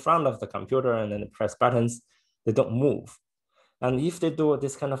sit in front of the computer and then they press buttons, they don't move. And if they do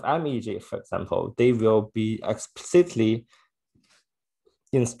this kind of MEG, for example, they will be explicitly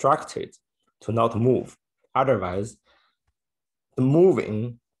instructed to not move. Otherwise, the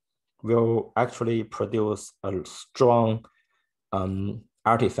moving will actually produce a strong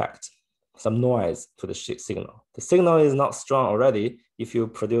artifact, some noise to the signal. The signal is not strong already. If you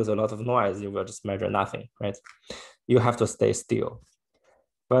produce a lot of noise, you will just measure nothing, right? You have to stay still.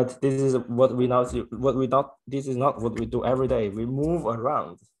 But this is what we not, this is not what we do every day. We move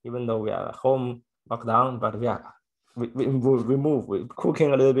around, even though we are at home, locked down, but we move, we're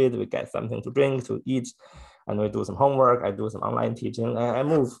cooking a little bit, we get something to drink, to eat, and we do some homework, I do some online teaching, I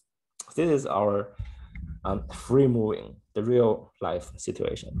move. This is our free moving, the real life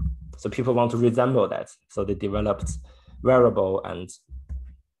situation. So people want to resemble that. So they developed wearable and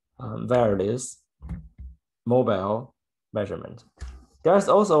wireless mobile measurement. There's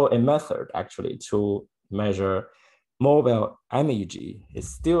also a method actually to measure mobile MEG. It's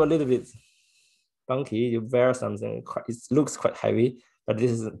still a little bit funky. You wear something, it looks quite heavy, but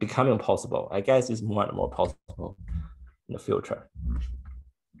this is becoming possible. I guess it's more and more possible in the future.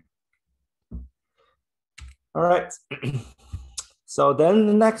 All right. So then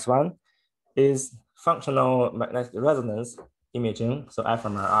the next one is functional magnetic resonance imaging, so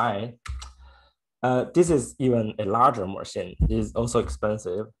fMRI. This is even a larger machine. It is also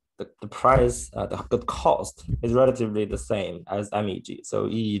expensive. The price, the cost is relatively the same as MEG. So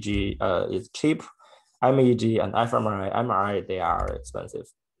EEG is cheap. MEG and fMRI, MRI, they are expensive,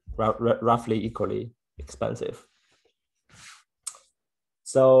 roughly equally expensive.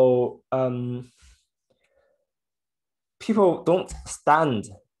 So people don't stand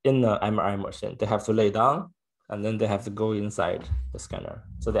in the MRI machine. They have to lay down and then they have to go inside the scanner.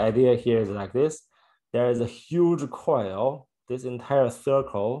 So the idea here is like this. There is a huge coil, this entire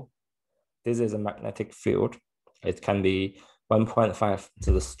circle. This is a magnetic field. It can be 1.5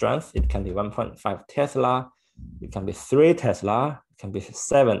 to the strength. It can be 1.5 Tesla. It can be 3 Tesla. It can be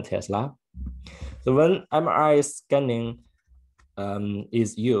 7 Tesla. So when MRI scanning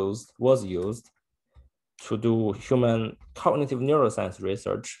was used to do human cognitive neuroscience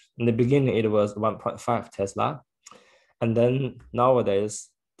research, in the beginning it was 1.5 Tesla. And then nowadays,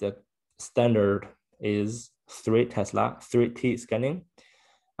 the standard is 3 Tesla, 3T scanning.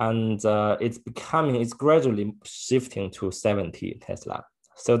 And it's gradually shifting to 70 Tesla.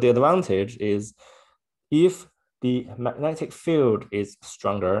 So the advantage is if the magnetic field is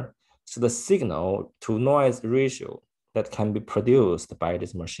stronger, so the signal to noise ratio that can be produced by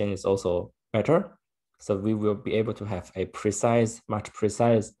this machine is also better. So we will be able to have a much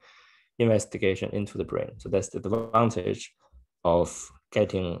precise investigation into the brain. So that's the advantage of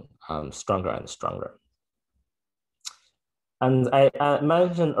getting stronger and stronger. And I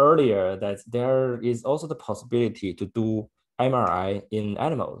mentioned earlier that there is also the possibility to do MRI in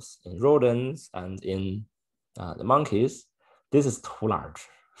animals, in rodents and in the monkeys. This is too large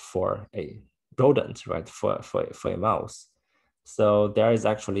for a rodent, right? For a mouse. So there is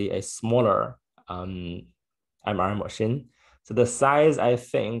actually a smaller MRI machine. So the size, I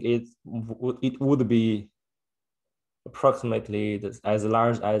think it would be approximately as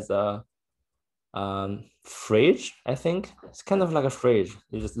large as a fridge. I think it's kind of like a fridge.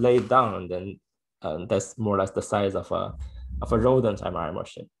 You just lay it down and then that's more or less the size of a rodent MRI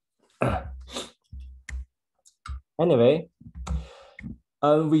machine. Anyway,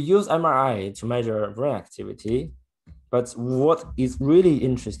 we use MRI to measure brain activity, but what is really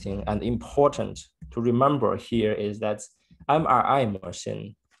interesting and important to remember here is that MRI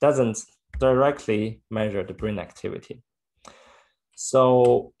machine doesn't directly measure the brain activity.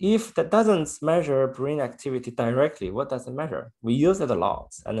 So if that doesn't measure brain activity directly, what does it measure? We use it a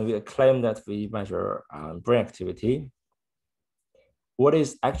lot, and we claim that we measure brain activity. What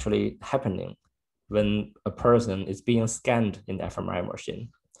is actually happening when a person is being scanned in the fMRI machine?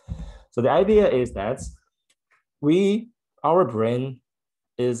 So the idea is that our brain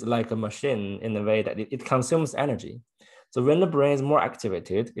is like a machine in the way that it consumes energy. So when the brain is more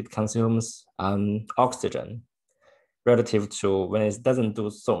activated, it consumes oxygen relative to when it doesn't do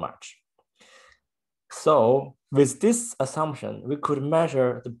so much. So with this assumption, we could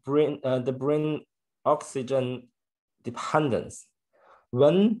measure the brain oxygen dependence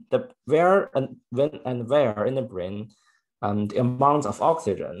when where in the brain the amount of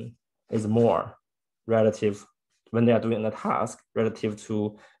oxygen is more relative when they are doing a task relative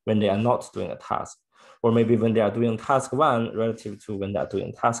to when they are not doing a task, or maybe when they are doing task one relative to when they are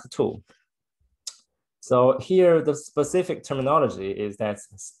doing task two. So here, the specific terminology is that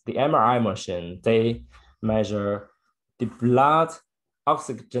the MRI machine, they measure the blood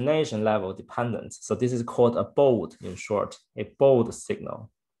oxygenation level dependence. So this is called a BOLD in short, a BOLD signal.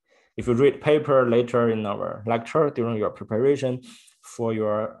 If you read paper later in our lecture during your preparation for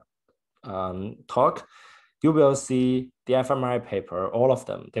your talk, you will see the fMRI paper, all of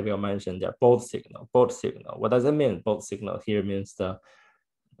them, they will mention their BOLD signal, BOLD signal. What does it mean? BOLD signal here means the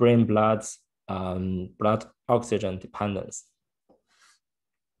brain blood oxygen dependence.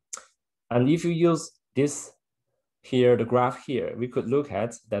 And if you use this here, the graph here, we could look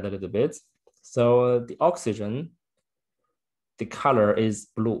at that a little bit. So the oxygen, the color is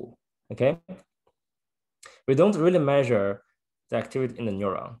blue, okay? We don't really measure the activity in the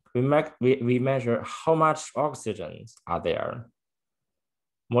neuron. We measure how much oxygen are there,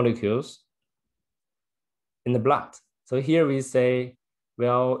 molecules in the blood. So here we say,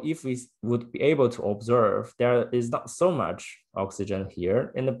 well, if we would be able to observe, there is not so much oxygen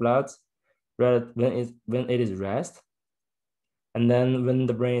here in the blood when it is rest, and then when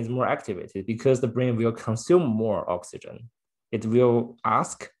the brain is more activated, because the brain will consume more oxygen, it will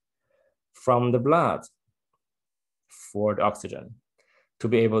ask from the blood for the oxygen to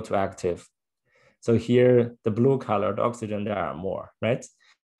be able to active. So here, the blue colored oxygen, there are more, right?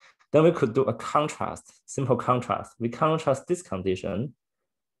 Then we could do a contrast, simple contrast. We contrast this condition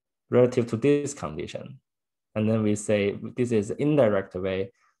relative to this condition. And then we say this is an indirect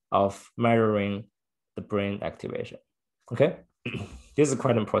way of measuring the brain activation, okay? This is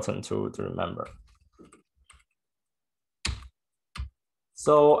quite important to remember.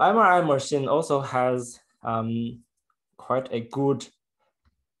 So MRI machine also has quite a good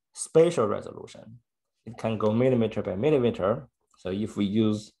spatial resolution. It can go millimeter by millimeter. So if we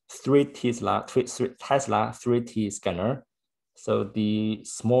use 3 Tesla 3T scanner, so the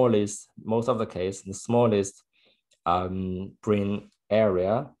smallest, most of the case, the smallest brain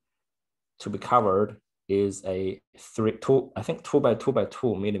area to be covered is a 2 by 2 by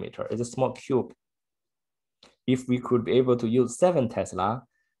 2 millimeter. It's a small cube. If we could be able to use 7 Tesla,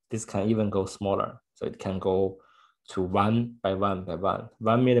 this can even go smaller. So it can go to 1 by 1 by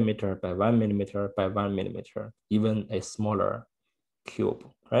 1 millimeter by 1 millimeter by 1 millimeter, even a smaller cube,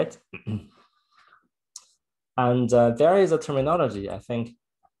 right? And there is a terminology, I think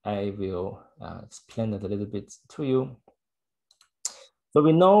I will explain it a little bit to you. So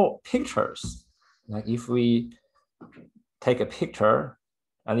we know pictures, like if we take a picture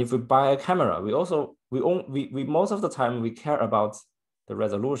and if we buy a camera, we most of the time we care about the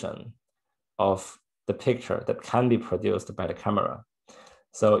resolution of the picture that can be produced by the camera.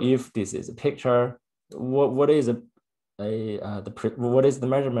 So if this is a picture, what is the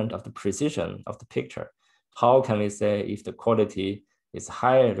measurement of the precision of the picture? How can we say if the quality is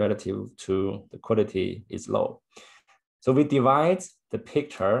high relative to the quality is low? So we divide the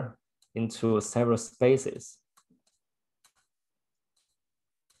picture into several spaces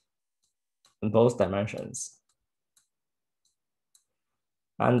in both dimensions.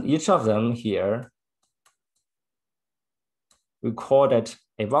 And each of them here, we call that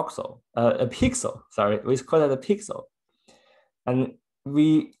a pixel, sorry, we call that a pixel. And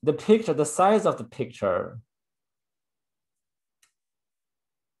the size of the picture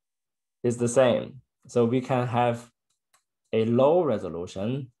is the same. So we can have a low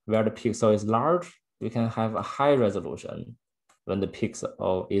resolution where the pixel is large. We can have a high resolution when the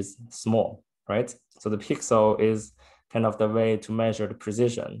pixel is small, right? So the pixel is kind of the way to measure the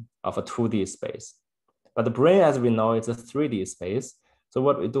precision of a 2D space. But the brain, as we know, is a 3D space. So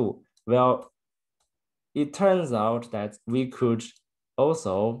what we do? Well, it turns out that we could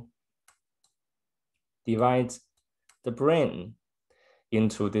also divide the brain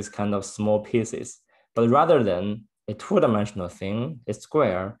into this kind of small pieces. But rather than a two-dimensional thing, a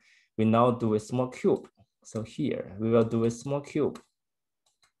square, we now do a small cube. So here, we will do a small cube.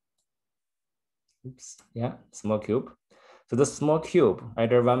 Oops, yeah, small cube. So the small cube,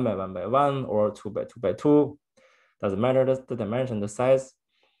 either 1 by 1 by 1 or 2 by 2 by 2, doesn't matter the dimension, the size.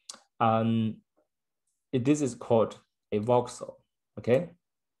 This is called a voxel, okay?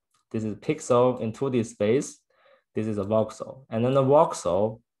 This is pixel in 2D space. This is a voxel. And then the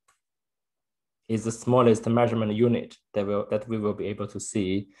voxel is the smallest measurement unit that we will be able to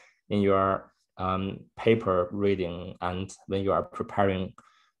see in your paper reading and when you are preparing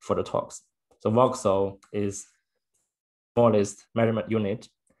for the talks. So voxel is smallest measurement unit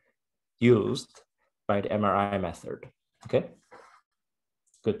used by the MRI method, okay?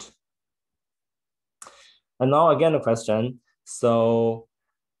 Good. And now again, the question. So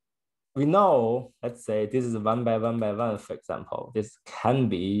we know, let's say this is 1 by 1 by 1, for example. This can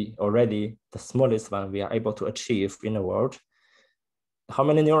be already the smallest one we are able to achieve in the world. How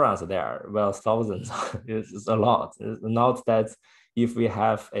many neurons are there? Well, thousands. It's a lot. Note that if we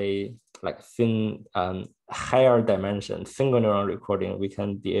have a thin, higher dimension single neuron recording, we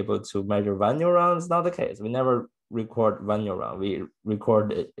can be able to measure 1 neuron. It's not the case. We never record 1 neuron. We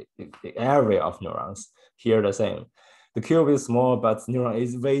record the area of neurons. Here the same. The cube is small, but neuron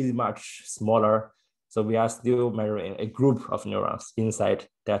is very much smaller. So we are still measuring a group of neurons inside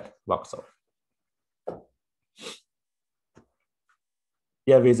that voxel.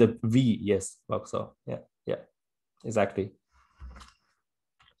 Yeah, with a V, yes, voxel. Yeah, exactly.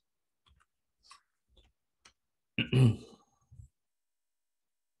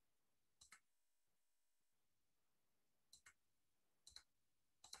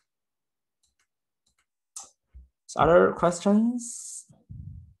 So other questions?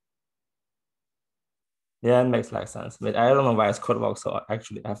 Yeah, it makes like sense, but I don't know why it's called voxel.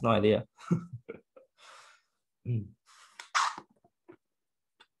 Actually, I have no idea.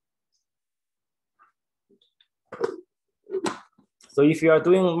 So if you are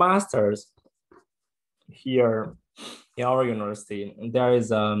doing masters here in our university, there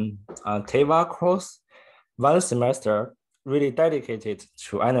is a TEVA course, 1 semester really dedicated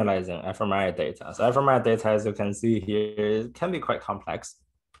to analyzing fMRI data. So fMRI data, as you can see here, can be quite complex.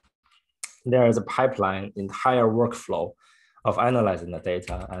 There is a pipeline, entire workflow of analyzing the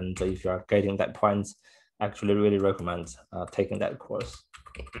data. And if you are getting that point, actually really recommend taking that course.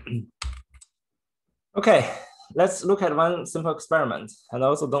 Okay, let's look at one simple experiment. And I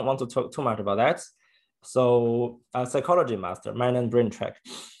also don't want to talk too much about that. So psychology master, mind and brain track.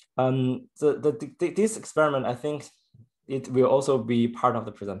 This experiment, I think it will also be part of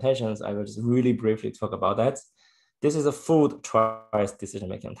the presentations. I will just really briefly talk about that. This is a food choice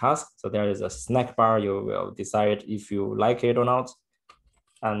decision-making task. So there is a snack bar. You will decide if you like it or not.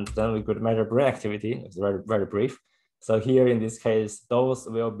 And then we could measure brain activity. It's very, very brief. So here in this case, those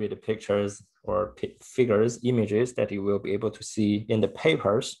will be the pictures or figures, images that you will be able to see in the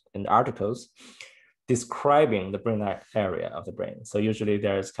papers, in the articles, describing the brain area of the brain. So usually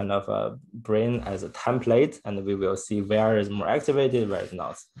there's kind of a brain as a template, and we will see where is more activated, where is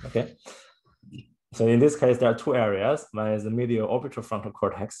not, okay? So in this case, there are 2 areas. One is the medial orbitofrontal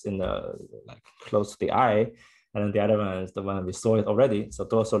cortex in the close to the eye, and then the other one is the one we saw it already, so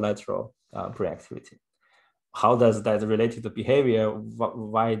dorsolateral brain activity. How does that relate to the behavior?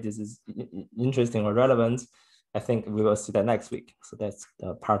 Why this is interesting or relevant? I think we will see that next week. So that's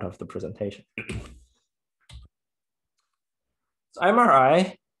part of the presentation. So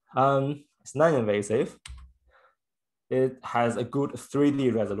MRI is non-invasive. It has a good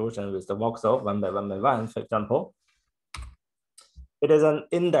 3D resolution with the voxel 1 by 1 by 1, for example. It is an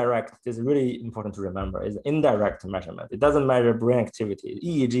indirect, this is really important to remember, it's an indirect measurement. It doesn't measure brain activity.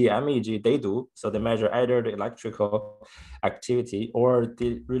 EEG, MEG, they do. So they measure either the electrical activity or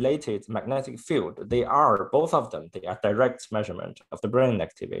the related magnetic field. They are, both of them, they are direct measurement of the brain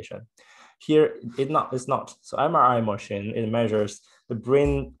activation. Here, it's not. So MRI machine, it measures the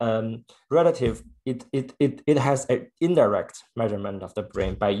brain relative, it has an indirect measurement of the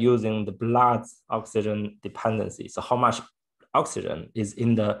brain by using the blood oxygen dependency. So how much oxygen is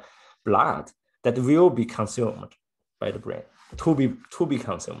in the blood that will be consumed by the brain, to be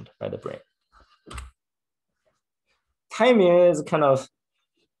consumed by the brain. Timing is kind of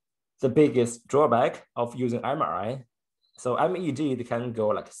the biggest drawback of using MRI. So MEG, it can go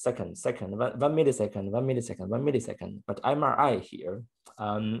like second, 1 millisecond, 1 millisecond, 1 millisecond, but MRI here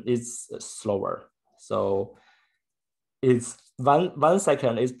is slower. So it's 1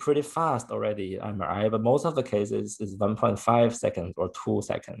 second is pretty fast already, MRI, but most of the cases is 1.5 seconds or 2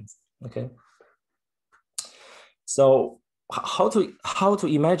 seconds, okay? So how to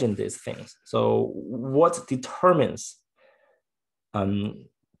imagine these things. So what determines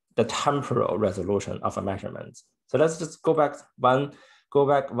the temporal resolution of a measurement? So let's just go one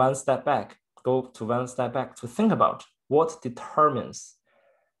step back to think about what determines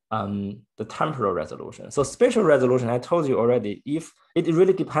the temporal resolution. So spatial resolution, I told you already, if it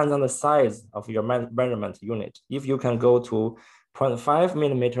really depends on the size of your measurement unit. If you can go to 0.5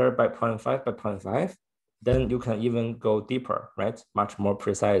 millimeter by 0.5 by 0.5, then you can even go deeper, right? Much more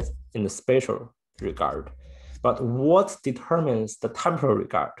precise in the spatial regard. But what determines the temporal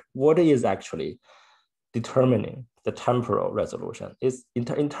regard? What is actually determining the temporal resolution?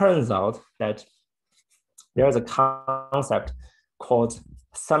 It turns out that there's a concept called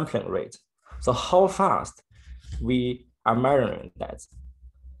sampling rate. So how fast we are measuring that.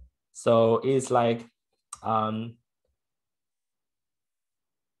 So it's like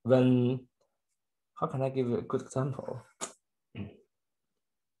when, how can I give you a good example?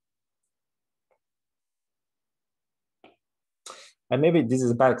 And maybe this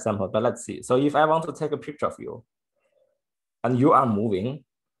is a bad example, but let's see. So if I want to take a picture of you and you are moving,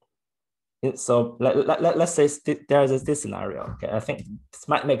 so let's say there is this scenario. Okay, I think this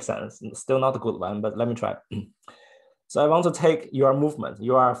might make sense. Still not a good one, but let me try. So I want to take your movement.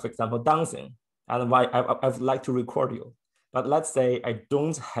 You are, for example, dancing, and I would like to record you. But let's say I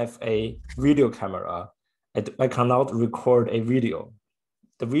don't have a video camera. I cannot record a video.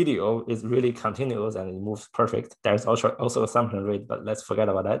 The video is really continuous and it moves perfect. There's also a sampling rate, but let's forget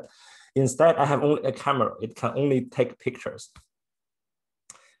about that. Instead, I have only a camera. It can only take pictures.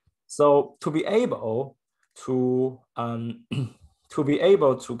 So to be able to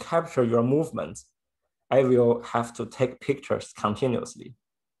capture your movements, I will have to take pictures continuously.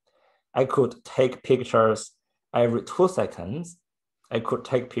 I could take pictures every 2 seconds. I could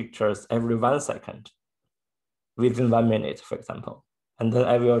take pictures every 1 second within 1 minute, for example. And then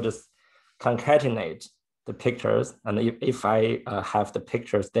I will just concatenate the pictures. And if I have the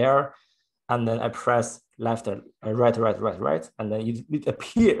pictures there, and then I press left, right, and then it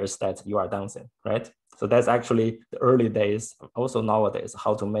appears that you are dancing, right? So that's actually the early days, also nowadays,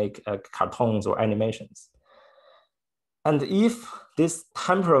 how to make cartoons or animations. And if this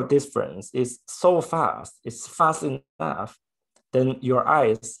temporal difference is so fast, it's fast enough, then your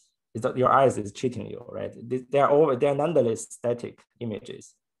eyes is cheating you, right? They're nonetheless static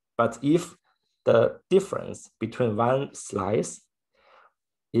images. But if the difference between one slice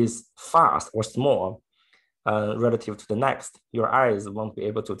is fast or small relative to the next, your eyes won't be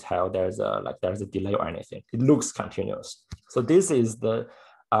able to tell there's a delay or anything. It looks continuous. So this is the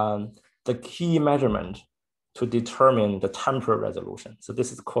key measurement to determine the temporal resolution. So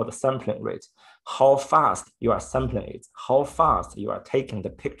this is called the sampling rate. How fast you are sampling it, how fast you are taking the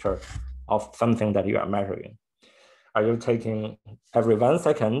picture of something that you are measuring. Are you taking every 1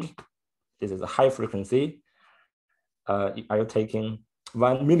 second? This is a high frequency. Are you taking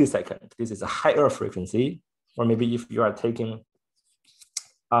 1 millisecond? This is a higher frequency. Or maybe if you are taking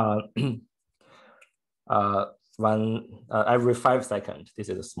every 5 seconds, this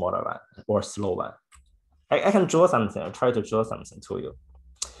is a smaller one or slow one. I can draw something. I'll try to draw something to you.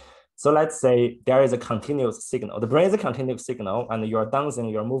 So let's say there is a continuous signal. The brain is a continuous signal, and you're dancing,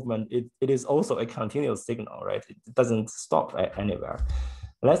 your movement, it is also a continuous signal, right? It doesn't stop anywhere.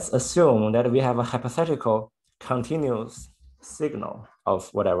 Let's assume that we have a hypothetical continuous signal of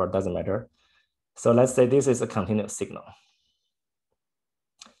whatever, doesn't matter. So let's say this is a continuous signal.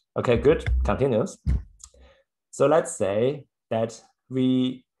 Okay, good, continuous. So let's say that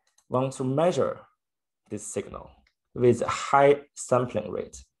we want to measure this signal with a high sampling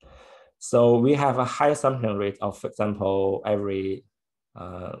rate. So we have a high sampling rate of, for example, every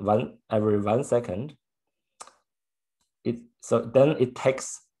 1 second. So then it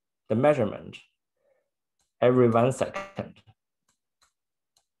takes the measurement every 1 second.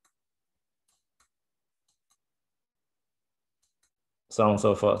 So on and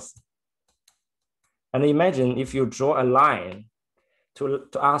so forth. And imagine if you draw a line to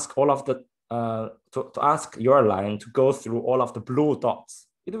ask all of the to ask your line to go through all of the blue dots.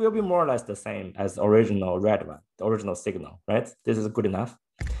 It will be more or less the same as the original red one, the original signal, right? This is good enough.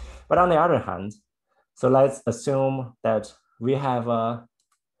 But on the other hand, so let's assume that we have a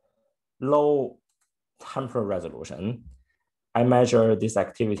low temporal resolution. I measure this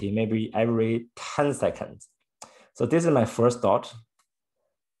activity maybe every 10 seconds. So this is my first dot.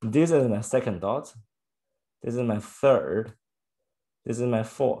 This is my second dot. This is my third. This is my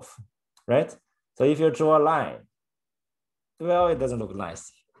fourth, right? So if you draw a line, well, it doesn't look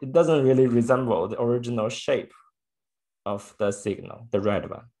nice. It doesn't really resemble the original shape of the signal, the red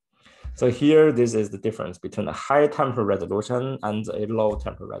one. So here, this is the difference between a high temporal resolution and a low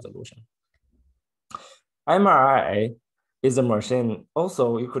temporal resolution. MRI is a machine.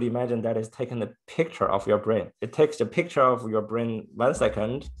 Also, you could imagine that it's taking a picture of your brain. It takes a picture of your brain 1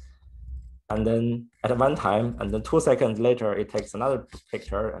 second, and then at one time, and then 2 seconds later, it takes another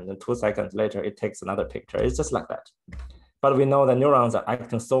picture, and then 2 seconds later, it takes another picture. It's just like that. But we know that neurons are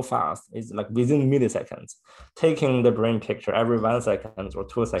acting so fast, it's like within milliseconds. Taking the brain picture every 1 second or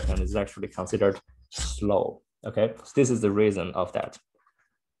 2 seconds is actually considered slow, okay? So this is the reason of that.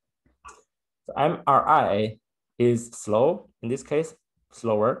 So MRI is slow, in this case,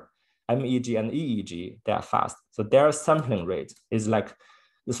 slower. MEG and EEG, they are fast. So their sampling rate is like,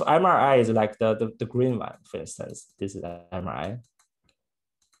 so MRI is like the green one, for instance. This is MRI.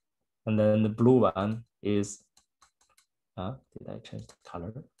 And then the blue one is, did I change the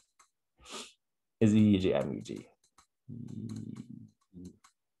color? Is EEG, MEG.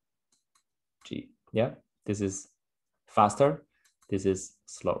 EEG, yeah, this is faster, this is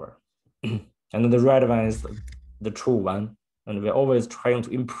slower. And then the red one is the true one. And we're always trying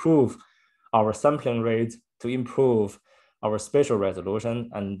to improve our sampling rate, to improve our spatial resolution.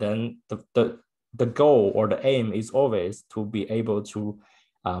 And then the goal or the aim is always to be able to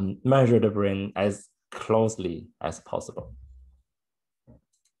measure the brain as closely as possible.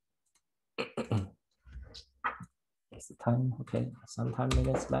 What's the time? Okay, some time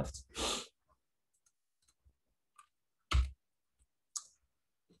minutes left.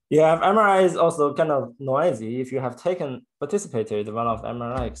 Yeah, MRI is also kind of noisy. If you have participated in one of the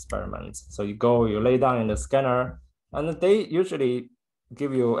MRI experiments, so you lay down in the scanner, and they usually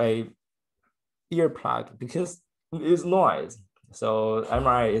give you a earplug because it's noise. So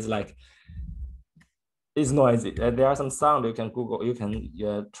MRI is like, it's noisy. There are some sound you can Google, you can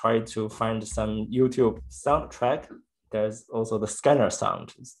try to find some YouTube soundtrack. There's also the scanner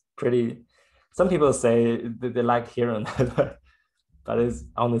sound. It's pretty, some people say they like hearing that, but it's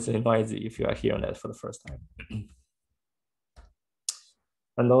honestly noisy if you are hearing that for the first time.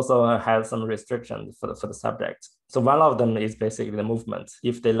 And also has some restrictions for the subject. So one of them is basically the movement.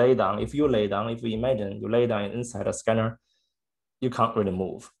 If you lay down, if you imagine you lay down inside a scanner, you can't really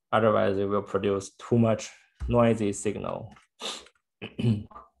move. Otherwise, it will produce too much noisy signal.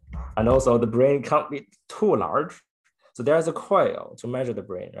 And also the brain can't be too large. So there's a coil to measure the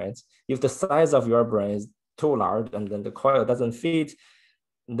brain, right? If the size of your brain is too large and then the coil doesn't fit,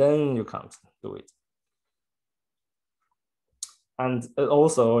 then you can't do it. And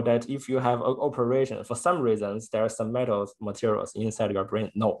also that if you have an operation, for some reasons, there are some materials inside your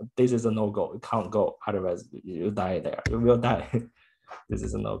brain. No, this is a no-go. It can't go. Otherwise, you die there. You will die. This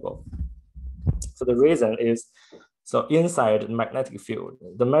is a no-go. So the reason is, so inside the magnetic field,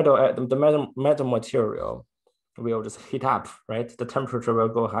 the metal material will just heat up, right? The temperature will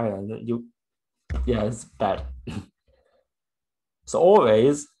go higher and then it's bad. So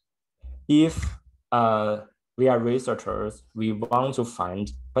always, if we are researchers, we want to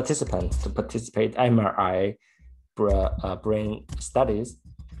find participants to participate MRI brain studies,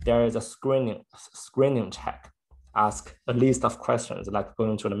 there is a screening check. Ask a list of questions like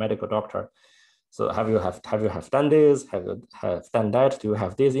going to the medical doctor. So have you done this? Have you done that? Do you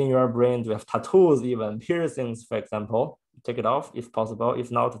have this in your brain? Do you have tattoos, even piercings, for example? Take it off if possible.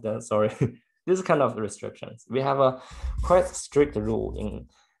 If not, then sorry. This kind of restrictions. We have a quite strict rule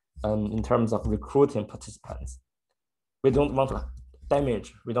in terms of recruiting participants. We don't want to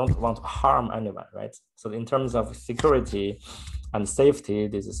damage, we don't want to harm anyone, right? So in terms of security and safety,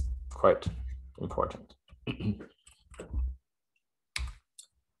 this is quite important.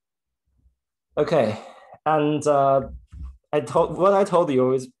 Okay, and what I told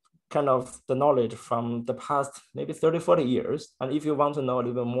you is kind of the knowledge from the past maybe 30, 40 years. And if you want to know a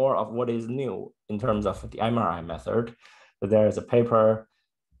little bit more of what is new in terms of the MRI method, there is a paper,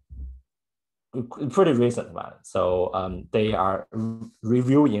 pretty recent one. So they are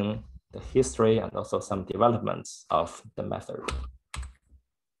reviewing the history and also some developments of the method.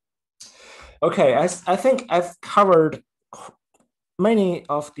 Okay, I think I've covered many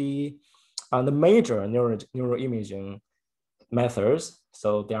of the major neuroimaging methods.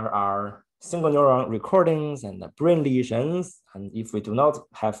 So there are single neuron recordings and brain lesions. And if we do not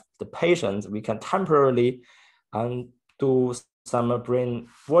have the patient, we can temporarily do some brain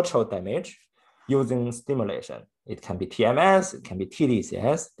virtual damage using stimulation. It can be TMS, it can be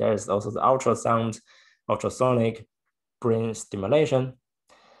TDCS. There is also the ultrasonic brain stimulation.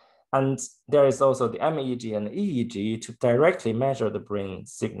 And there is also the MEG and EEG to directly measure the brain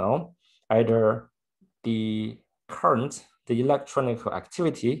signal, either the current, the electrical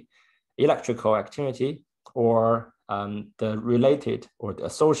activity, or the related or the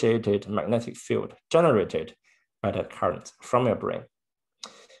associated magnetic field generated by that current from your brain.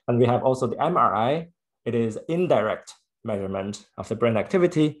 And we have also the MRI. It is indirect measurement of the brain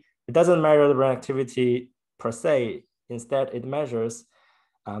activity. It doesn't measure the brain activity per se. Instead, it measures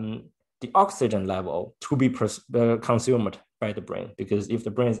the oxygen level to be consumed by the brain, because if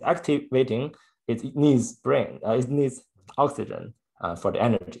the brain is activating, it needs oxygen for the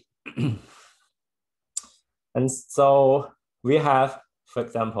energy. And so we have, for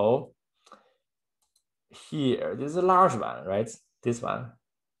example, here, this is a large one, right? This one,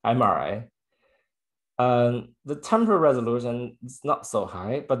 MRI. The temporal resolution is not so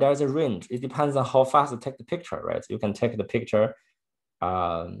high, but there's a range. It depends on how fast you take the picture, right? You can take the picture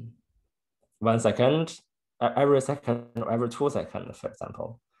 1 second, every second, or every 2 seconds, for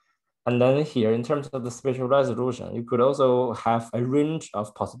example. And then here, in terms of the spatial resolution, you could also have a range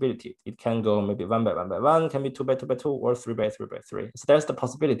of possibility. It can go maybe 1 by 1 by 1, can be 2 by 2 by 2, or 3 by 3 by 3. So there's the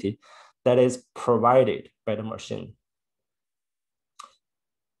possibility that is provided by the machine.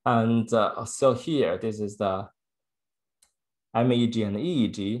 And so here, this is the MEG and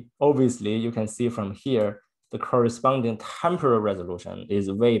EEG. Obviously, you can see from here, the corresponding temporal resolution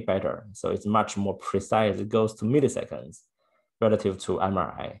is way better. So it's much more precise. It goes to milliseconds relative to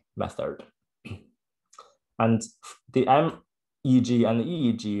MRI method. And the MEG and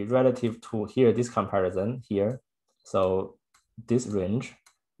EEG relative to here, this comparison here. So this range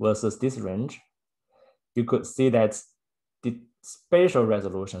versus this range, you could see that the spatial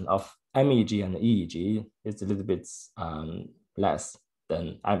resolution of MEG and EEG is a little bit less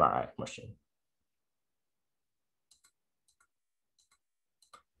than MRI machine.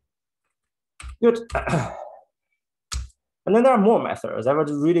 Good. And then there are more methods. I will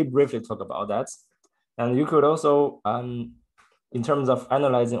really briefly talk about that. And you could also, in terms of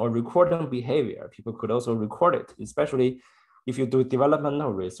analyzing or recording behavior, people could also record it, especially if you do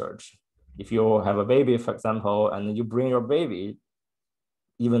developmental research. If you have a baby, for example, and you bring your baby,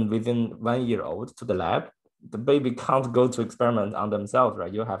 even within 1 year old, to the lab, the baby can't go to experiment on themselves,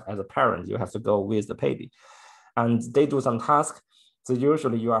 right? You have, as a parent, you have to go with the baby. And they do some task. So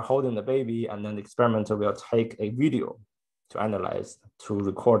usually you are holding the baby, and then the experimenter will take a video to analyze, to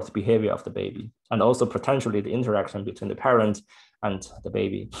record the behavior of the baby, and also potentially the interaction between the parent and the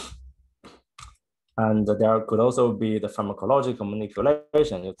baby. And there could also be the pharmacological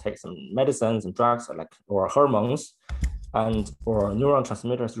manipulation. You take some medicines and drugs or hormones, and or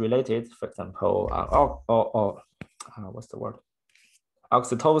neurotransmitters related, for example, what's the word?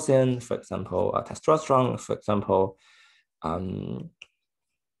 Oxytocin, for example, testosterone, for example,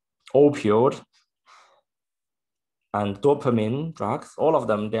 opioid, and dopamine drugs. All of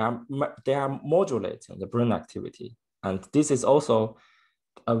them, they are modulating the brain activity, and this is also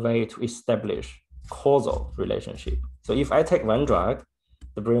a way to establish causal relationship. So if I take one drug,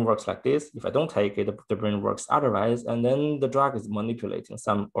 the brain works like this. If I don't take it, the brain works otherwise, and then the drug is manipulating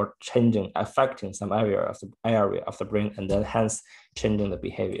some or affecting some area of the brain, and then hence changing the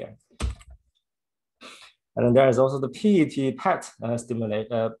behavior. And then there is also the PET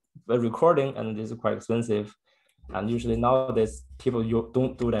recording, and this is quite expensive. And usually nowadays, people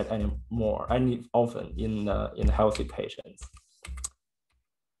don't do that anymore, often in healthy patients.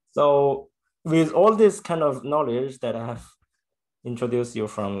 So with all this kind of knowledge that I have introduced you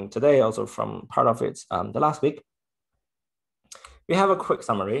from today, also from part of it the last week, we have a quick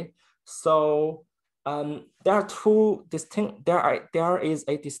summary. So there is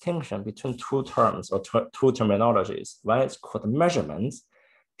a distinction between two terms or two terminologies. One is called measurements,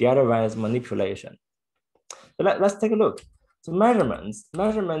 the other one is manipulation. So let's take a look. So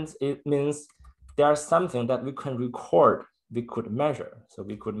measurements, it means there's something that we can record, we could measure. So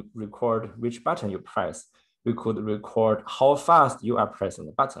we could record which button you press. We could record how fast you are pressing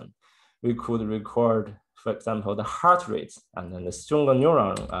the button. We could record, for example, the heart rate and then the stronger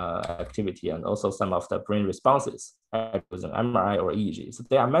neuron activity, and also some of the brain responses using MRI or EEG. So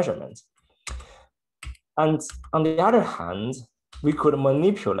they are measurements. And on the other hand, we could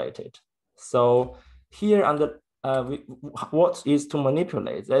manipulate it. So here on the what is to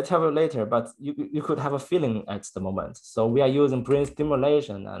manipulate? I'll tell you later, but you could have a feeling at the moment. So we are using brain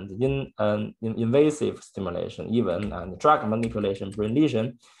stimulation and invasive stimulation, even and drug manipulation, brain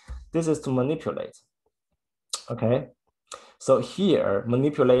lesion. This is to manipulate. Okay, so here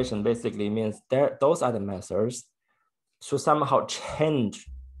manipulation basically means those are the methods to somehow change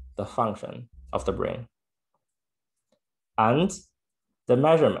the function of the brain. And the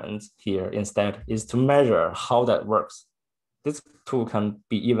measurement here instead is to measure how that works. This two can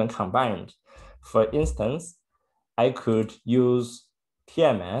be even combined. For instance, I could use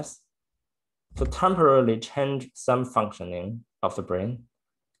TMS to temporarily change some functioning of the brain.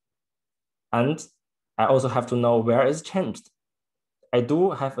 And I also have to know where it's changed. I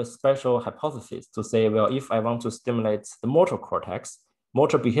do have a special hypothesis to say, well, if I want to stimulate the motor cortex,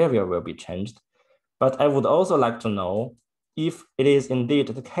 motor behavior will be changed. But I would also like to know if it is indeed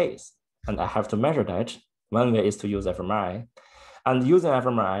the case, and I have to measure that. One way is to use fMRI. And using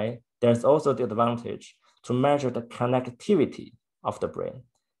fMRI, there's also the advantage to measure the connectivity of the brain.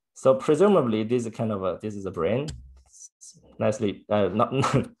 So presumably this is a brain, nicely, not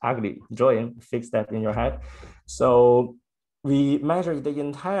ugly drawing, fix that in your head. So we measure the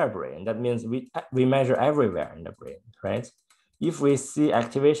entire brain. That means we measure everywhere in the brain, right? If we see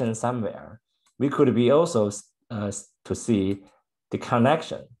activation somewhere, we could be also to see the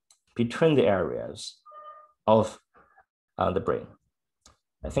connection between the areas of the brain.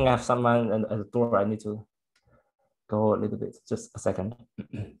 I think I have someone at the door. I need to go a little bit, just a second.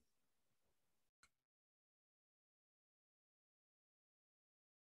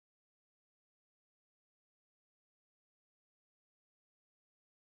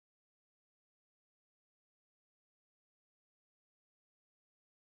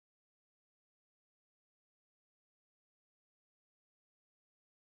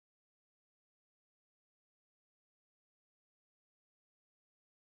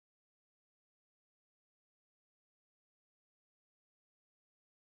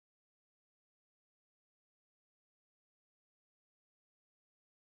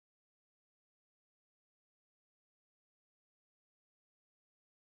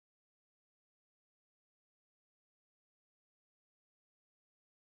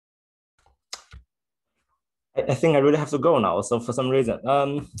 I think I really have to go now. So for some reason,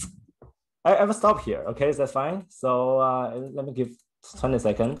 I will stop here. Okay, is that fine? So let me give 20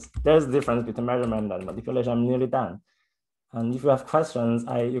 seconds. There's a difference between measurement and manipulation. I'm nearly done. And if you have questions,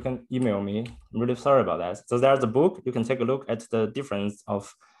 you can email me. I'm really sorry about that. So there's a book. You can take a look at the difference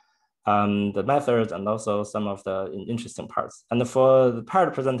of the methods and also some of the interesting parts. And for the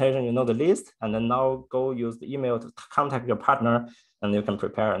part presentation, you know the list. And then now go use the email to contact your partner, and you can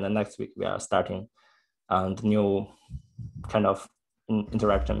prepare. And then next week we are starting the new kind of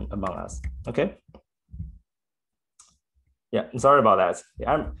interaction among us. Okay. Yeah, sorry about that.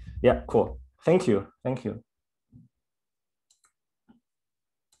 Yeah, cool. Thank you. Thank you.